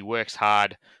stoppages. He works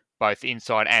hard both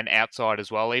inside and outside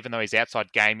as well. Even though his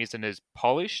outside game isn't as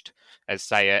polished as,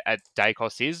 say, at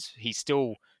Dacos is, he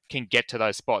still can get to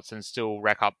those spots and still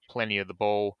rack up plenty of the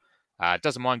ball.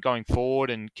 Doesn't mind going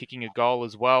forward and kicking a goal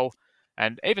as well.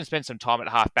 And even spent some time at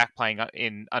half-back playing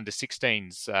in under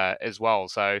 16s as well.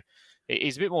 So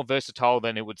he's a bit more versatile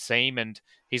than it would seem. And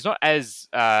he's not as...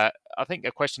 I think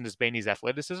a question has been his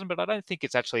athleticism, but I don't think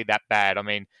it's actually that bad. I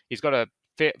mean, he's got a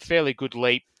fairly good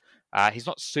leap. He's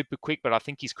not super quick, but I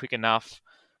think he's quick enough.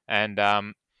 And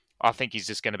I think he's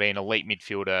just going to be an elite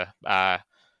midfielder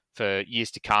for years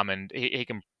to come. And he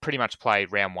can pretty much play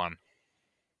round one.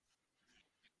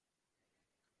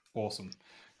 Awesome.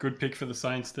 Good pick for the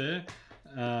Saints there.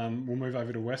 We'll move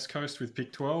over to West Coast with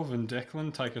pick 12, and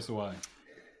Declan, take us away.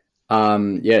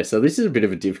 Yeah, so this is a bit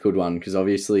of a difficult one because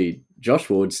obviously Josh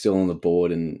Ward's still on the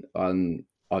board, and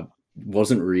I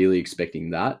wasn't really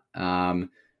expecting that.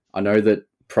 I know that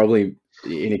probably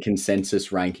in a consensus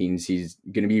rankings, he's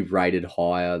going to be rated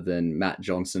higher than Matt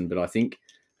Johnson, but I think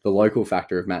the local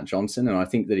factor of Matt Johnson, and I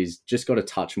think that he's just got a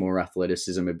touch more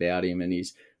athleticism about him, and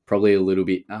he's probably a little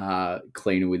bit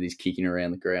cleaner with his kicking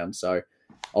around the ground. So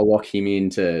I'll lock him in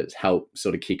to help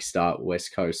sort of kickstart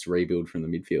West Coast rebuild from the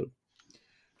midfield.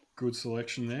 Good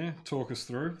selection there. Talk us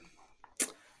through.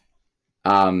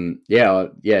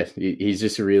 Yeah, he's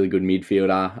just a really good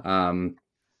midfielder.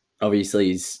 Obviously,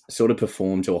 he's sort of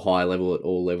performed to a high level at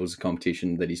all levels of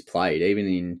competition that he's played, even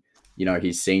in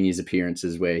his seniors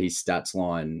appearances where his stats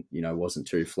line wasn't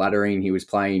too flattering. He was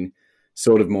playing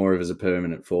sort of more of as a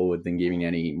permanent forward than giving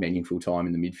any meaningful time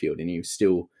in the midfield, and he was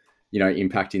still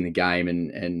impacting the game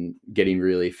and getting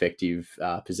really effective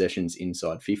possessions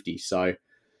inside 50. So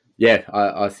yeah,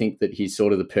 I think that he's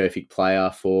sort of the perfect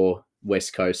player for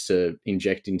West Coast to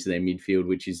inject into their midfield,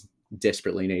 which is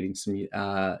desperately needing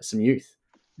some youth.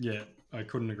 Yeah, I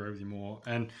couldn't agree with you more.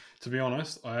 And to be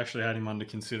honest, I actually had him under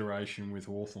consideration with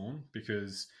Hawthorn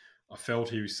because I felt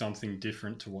he was something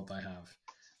different to what they have.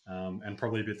 And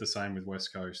probably a bit the same with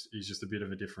West Coast. He's just a bit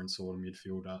of a different sort of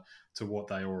midfielder to what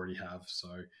they already have. So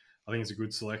I think it's a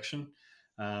good selection.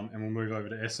 And we'll move over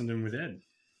to Essendon with Ed.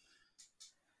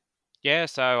 Yeah,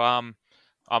 so I'm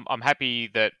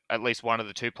happy that at least one of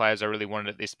the two players I really wanted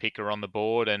at this pick are on the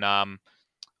board, and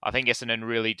I think Essendon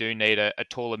really do need a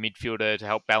taller midfielder to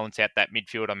help balance out that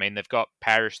midfield. I mean, they've got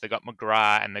Parrish, they've got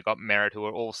McGrath, and they've got Merritt, who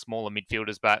are all smaller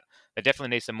midfielders, but they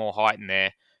definitely need some more height in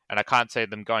there. And I can't see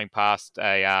them going past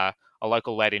a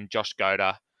local lad in Josh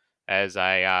Goda as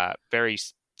a very,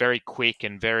 very quick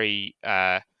and very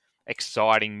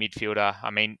exciting midfielder.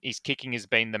 I mean, his kicking has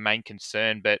been the main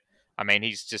concern, but I mean,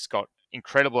 he's just got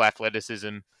incredible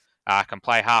athleticism, can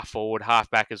play half forward, half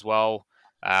back as well.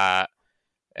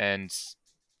 And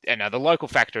the local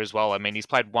factor as well. I mean, he's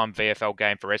played one VFL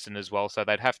game for Essendon as well, so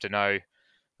they'd have to know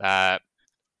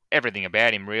everything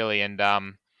about him, really. And I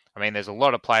mean, there's a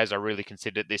lot of players I really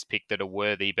considered this pick that are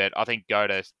worthy, but I think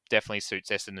Goda definitely suits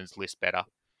Essendon's list better.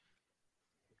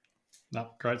 No,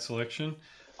 great selection.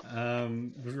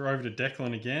 We're over to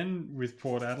Declan again with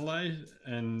Port Adelaide,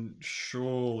 and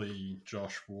surely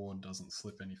Josh Ward doesn't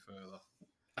slip any further.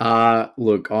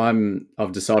 Look,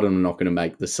 I've decided I'm not going to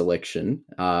make the selection.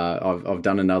 I've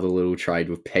done another little trade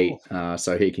with Pete,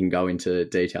 so he can go into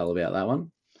detail about that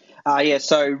one.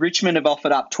 So Richmond have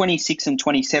offered up 26 and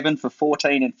 27 for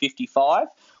 14 and 55.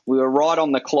 We were right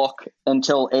on the clock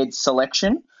until Ed's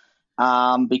selection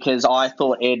because I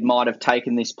thought Ed might have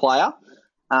taken this player,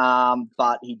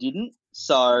 but he didn't.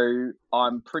 So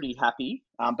I'm pretty happy.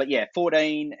 But yeah,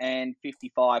 14 and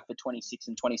 55 for 26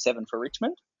 and 27 for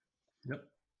Richmond. Yep.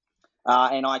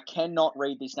 And I cannot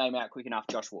read this name out quick enough,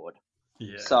 Josh Ward.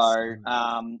 Yes. So,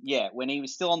 when he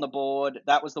was still on the board,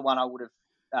 that was the one I would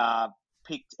have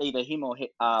picked either him or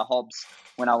Hobbs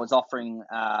when I was offering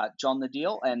John the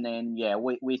deal. And then,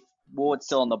 with Ward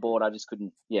still on the board, I just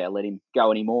couldn't, let him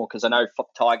go anymore because I know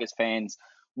Tigers fans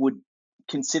would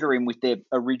consider him with their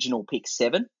original pick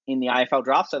 7 in the AFL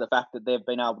draft. So the fact that they've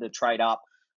been able to trade up,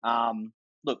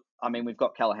 look, I mean, we've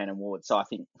got Callaghan and Ward, so I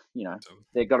think,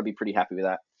 they've got to be pretty happy with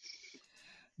that.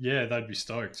 Yeah, they'd be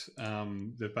stoked.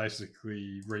 They've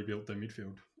basically rebuilt their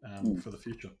midfield for the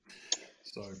future.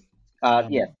 So,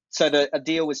 So a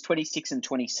deal was 26 and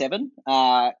 27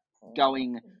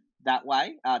 going that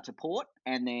way to Port,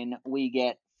 and then we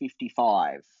get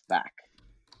 55 back.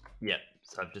 Yep.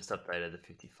 So I've just updated the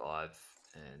 55,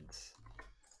 and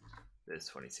there's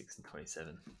 26 and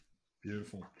 27.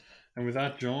 Beautiful. And with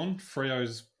that, John,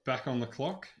 Freo's back on the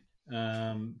clock.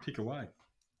 Pick away.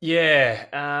 Yeah.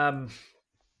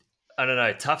 I don't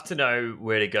know. Tough to know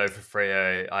where to go for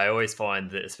Freo. I always find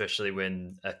that, especially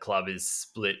when a club is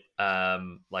split,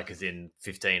 like as in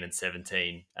 15 and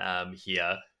 17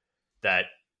 here, that,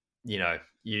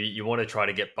 you want to try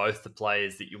to get both the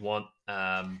players that you want,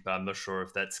 but I'm not sure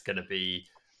if that's going to be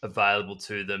available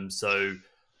to them. So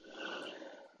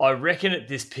I reckon at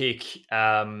this pick,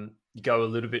 go a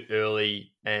little bit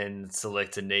early and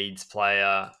select a needs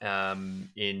player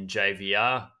in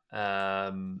JVR.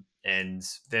 And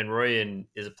Van Rooyen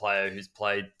is a player who's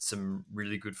played some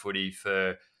really good footy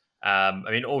for,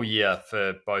 all year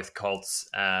for both Colts,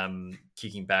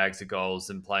 kicking bags of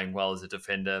goals and playing well as a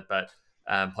defender, but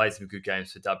played some good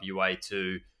games for WA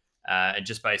too. And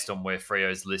just based on where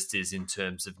Freo's list is in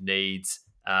terms of needs,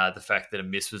 the fact that a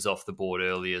miss was off the board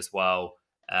early as well,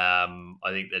 I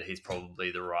think that he's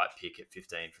probably the right pick at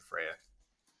 15 for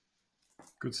Freo.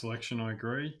 Good selection, I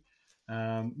agree.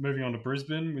 Moving on to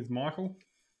Brisbane with Michael.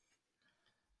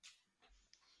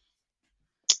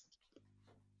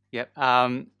 Yep.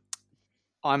 I'm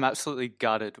absolutely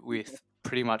gutted with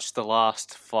pretty much the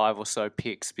last 5 or so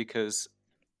picks because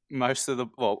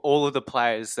all of the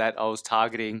players that I was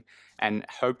targeting and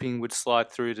hoping would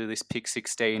slide through to this pick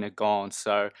 16 are gone.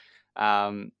 So,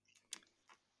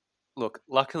 look,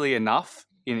 luckily enough,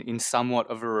 in somewhat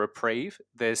of a reprieve,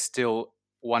 there's still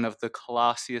one of the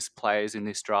classiest players in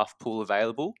this draft pool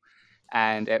available,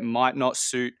 and it might not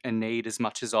suit a need as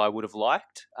much as I would have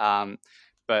liked.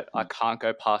 But I can't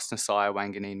go past Nasiah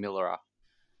Wanganeen-Milera.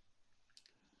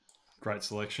 Great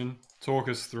selection. Talk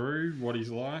us through what he's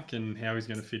like and how he's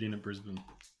going to fit in at Brisbane.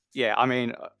 Yeah, I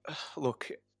mean,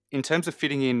 look, in terms of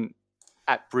fitting in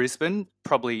at Brisbane,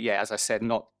 probably, as I said,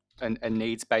 not a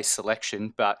needs-based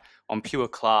selection, but on pure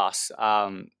class,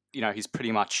 he's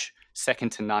pretty much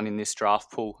second to none in this draft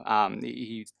pool.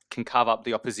 He can carve up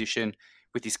the opposition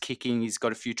with his kicking. He's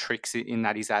got a few tricks in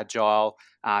that he's agile.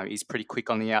 He's pretty quick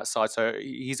on the outside. So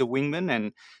he's a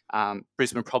wingman, and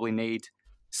Brisbane probably need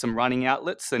some running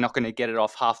outlets. They're not going to get it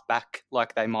off half back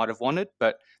like they might have wanted,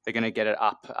 but they're going to get it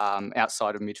up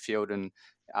outside of midfield. And,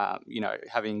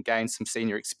 having gained some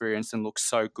senior experience and looks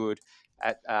so good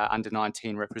at under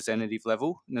 19 representative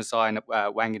level, Nasiah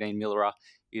Wanganeen-Milera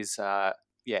is,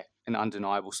 an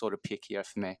undeniable sort of pick here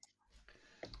for me.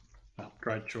 Oh,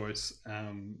 great choice.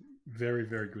 Very,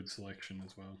 very good selection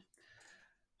as well.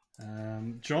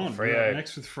 John, Freo.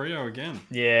 Next with Freo again.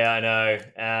 Yeah, I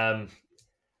know.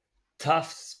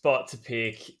 Tough spot to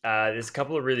pick. There's a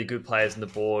couple of really good players on the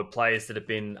board, players that have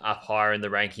been up higher in the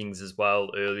rankings as well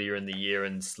earlier in the year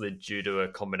and slid due to a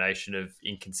combination of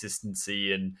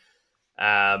inconsistency and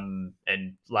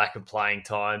lack of playing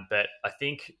time. But I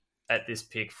think at this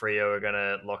pick, Freo are going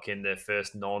to lock in their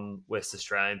first non-West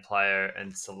Australian player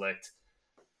and select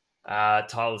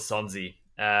Tyler Sonsie.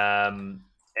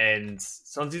 and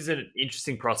Sonsy's an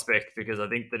interesting prospect because I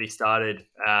think that he started.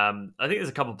 I think there's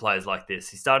a couple of players like this.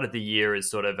 He started the year as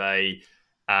sort of a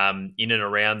in and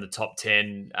around the top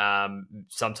 10,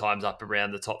 sometimes up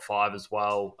around the top 5 as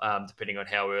well, depending on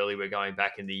how early we're going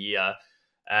back in the year,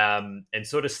 and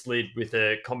sort of slid with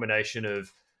a combination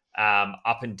of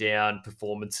up and down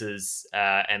performances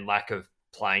and lack of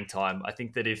playing time. I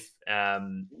think that if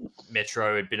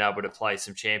Metro had been able to play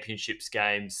some championships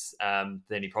games,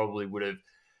 then he probably would have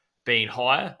been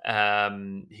higher.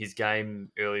 His game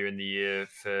earlier in the year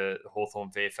for the Hawthorn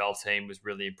VFL team was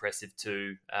really impressive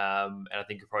too, and I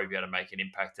think he'll probably be able to make an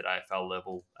impact at AFL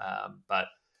level. But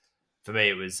for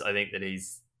me, I think that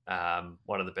he's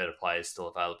one of the better players still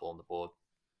available on the board.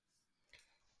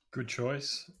 Good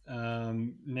choice. Now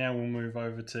we'll move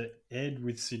over to Ed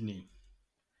with Sydney.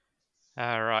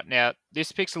 All right. Now,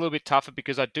 this pick's a little bit tougher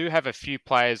because I do have a few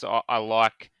players I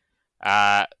like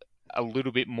a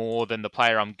little bit more than the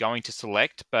player I'm going to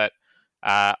select, but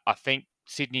I think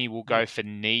Sydney will go for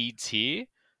needs here,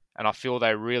 and I feel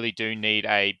they really do need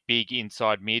a big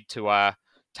inside mid to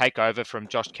take over from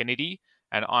Josh Kennedy,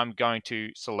 and I'm going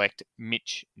to select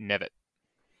Mitch Nevitt.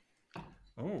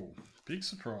 Oh, big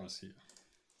surprise here.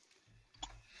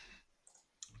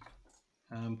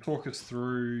 Talk us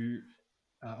through,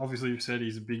 obviously you've said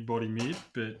he's a big body mid,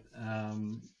 but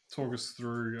talk us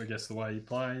through, I guess, the way he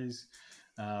plays.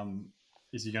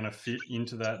 Is he going to fit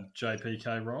into that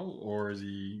JPK role, or is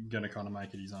he going to kind of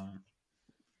make it his own?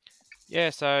 Yeah,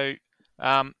 so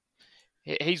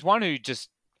he's one who just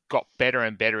got better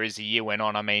and better as the year went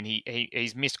on. I mean,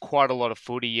 he's missed quite a lot of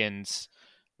footy, and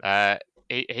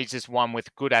he's just one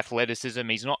with good athleticism.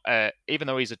 He's not, even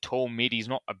though he's a tall mid, he's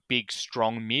not a big,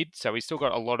 strong mid, so he's still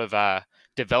got a lot of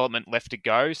development left to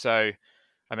go. So,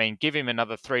 I mean, give him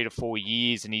another 3 to 4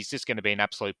 years, and he's just going to be an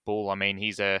absolute bull. I mean,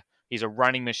 he's a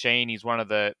running machine. He's one of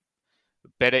the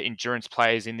better endurance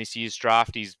players in this year's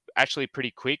draft. He's actually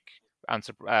pretty quick,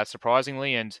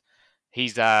 surprisingly, and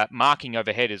his marking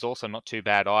overhead is also not too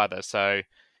bad either. So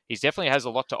he definitely has a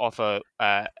lot to offer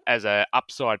as an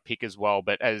upside pick as well,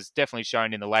 but as definitely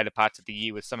shown in the later parts of the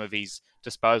year with some of his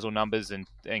disposal numbers and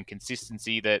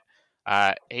consistency that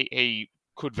he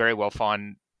could very well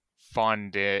find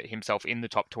himself in the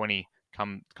top 20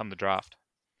 come the draft.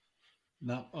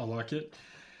 No, I like it.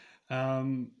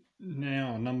 Now,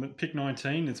 pick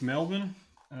 19, it's Melbourne.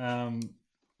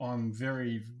 I'm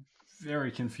very,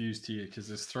 very confused here because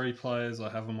there's 3 players I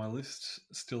have on my list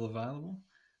still available,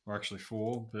 or actually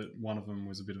 4, but one of them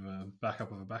was a bit of a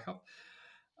backup of a backup.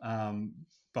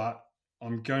 But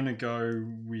I'm going to go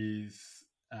with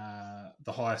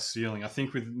the highest ceiling. I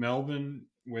think with Melbourne,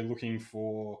 we're looking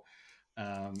for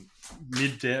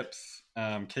mid-depth,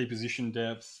 key position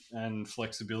depth, and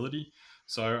flexibility.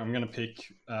 So I'm going to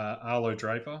pick Arlo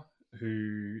Draper,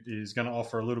 who is going to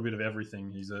offer a little bit of everything.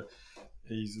 He's a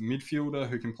midfielder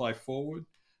who can play forward,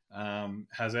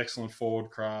 has excellent forward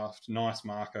craft, nice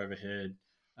mark overhead,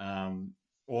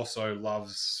 also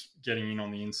loves getting in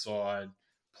on the inside,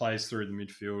 plays through the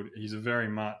midfield. He's a very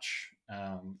much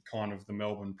kind of the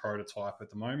Melbourne prototype at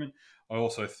the moment. I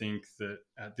also think that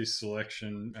at this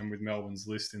selection and with Melbourne's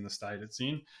list in the state it's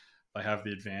in, they have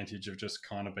the advantage of just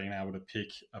kind of being able to pick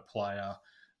a player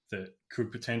that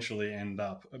could potentially end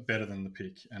up better than the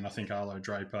pick. And I think Arlo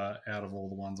Draper, out of all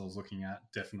the ones I was looking at,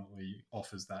 definitely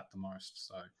offers that the most.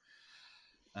 So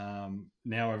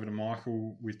now over to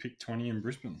Michael with pick 20 in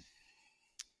Brisbane.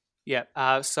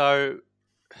 Yeah, so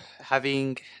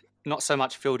having not so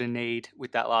much filled a need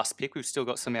with that last pick, we've still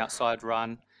got some outside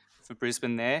run for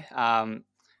Brisbane there.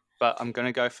 But I'm going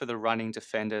to go for the running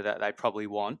defender that they probably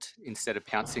want instead of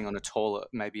pouncing on a taller,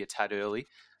 maybe a tad early.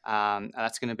 And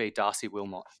that's going to be Darcy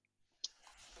Wilmot.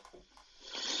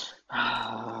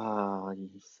 Oh, you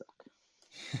suck.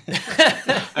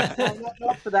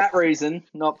 Not for that reason.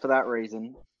 Not for that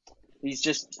reason. He's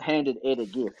just handed Ed a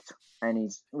gift, and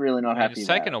he's really not happy. It's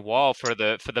taken a while for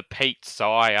the Pete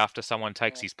sigh after someone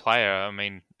takes his player. I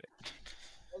mean,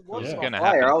 it wasn't my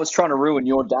player. I was trying to ruin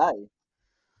your day.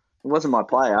 It wasn't my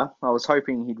player. I was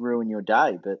hoping he'd ruin your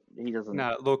day, but he doesn't.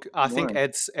 No, look, I think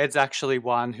Ed's actually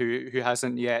one who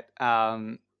hasn't yet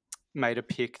made a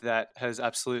pick that has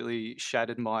absolutely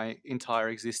shattered my entire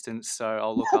existence. So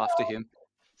I'll look after him.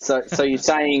 So you're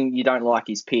saying you don't like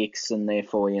his picks, and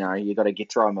therefore you got to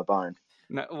throw him a bone.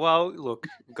 No, well, look,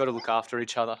 we've got to look after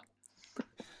each other.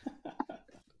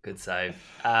 Good save.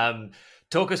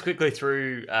 Talk us quickly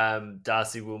through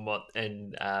Darcy Wilmot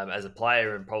and as a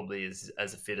player and probably as a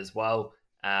fit as well,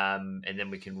 and then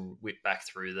we can whip back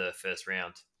through the first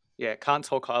round. Yeah, can't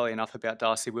talk highly enough about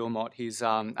Darcy Wilmot. He's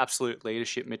absolute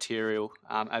leadership material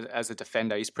as a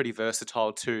defender. He's pretty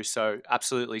versatile too, so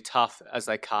absolutely tough as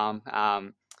they come,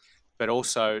 but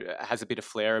also has a bit of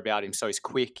flair about him. So he's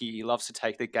quick. He loves to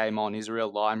take the game on. He's a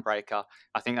real line breaker.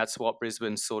 I think that's what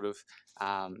Brisbane's sort of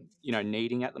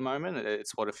needing at the moment.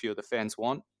 It's what a few of the fans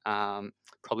want.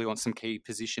 Probably want some key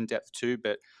position depth too,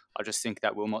 but I just think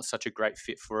that Wilmot's such a great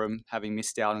fit for him, having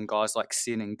missed out on guys like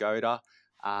Sin and Goda.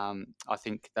 I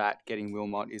think that getting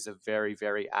Wilmot is a very,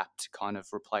 very apt kind of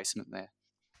replacement there.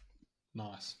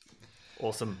 Nice.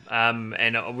 Awesome.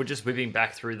 And we're just whipping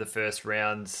back through the first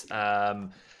rounds.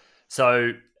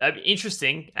 So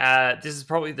interesting. This is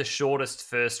probably the shortest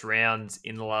first round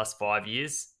in the last 5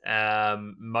 years,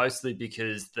 mostly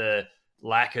because the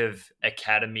lack of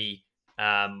academy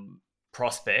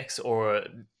prospects or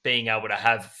being able to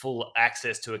have full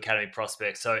access to academy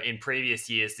prospects. So in previous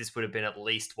years, this would have been at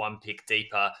least one pick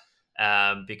deeper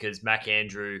because Mac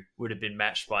Andrew would have been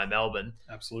matched by Melbourne.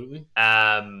 Absolutely.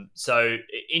 So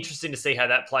interesting to see how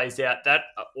that plays out. That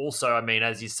also, I mean,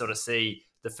 as you sort of see,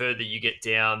 the further you get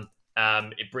down,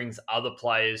 it brings other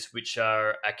players which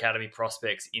are academy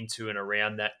prospects into and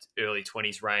around that early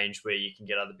 20s range where you can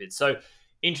get other bids. So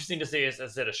interesting to see, as I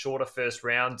said, a shorter first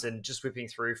round, and just whipping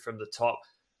through from the top,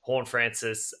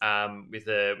 Horne-Francis with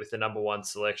the number 1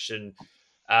 selection.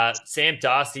 Sam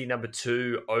Darcy, number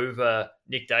 2 over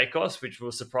Nick Dacos, which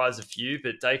will surprise a few,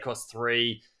 but Dacos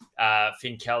 3,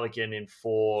 Finn Callaghan in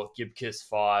 4, Gibcus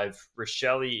 5,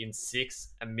 Rochelle in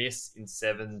 6, Amiss in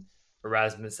 7,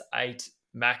 Erasmus 8,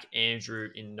 Mac Andrew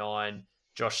in 9,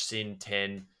 Josh Sin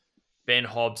 10, Ben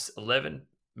Hobbs 11,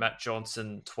 Matt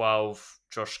Johnson 12,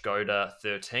 Josh Goda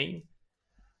 13.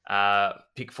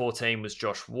 Pick 14 was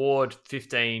Josh Ward.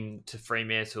 15 to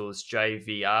Fremantle is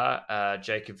JVR,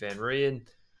 Jacob Van Rooyen.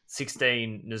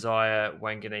 16, Nasiah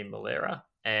Wanganeen-Malera.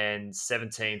 And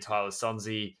 17, Tyler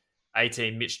Sonsie.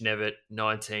 18, Mitch Nevitt.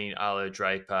 19, Arlo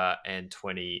Draper. And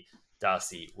 20,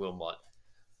 Darcy Wilmot.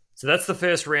 So that's the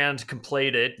first round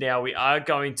completed. Now we are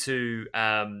going to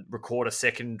record a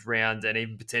second round and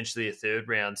even potentially a third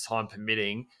round, time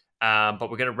permitting. But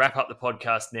we're going to wrap up the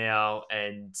podcast now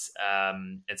and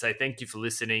say thank you for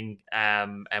listening.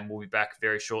 And we'll be back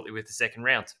very shortly with the second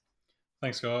round.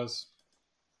 Thanks, guys.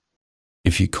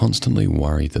 If you constantly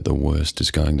worry that the worst is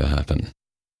going to happen,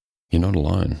 you're not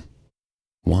alone.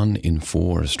 1 in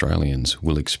 4 Australians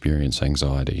will experience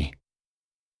anxiety.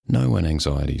 Know when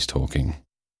anxiety is talking.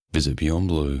 Visit Beyond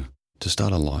Blue to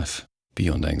start a life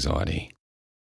beyond anxiety.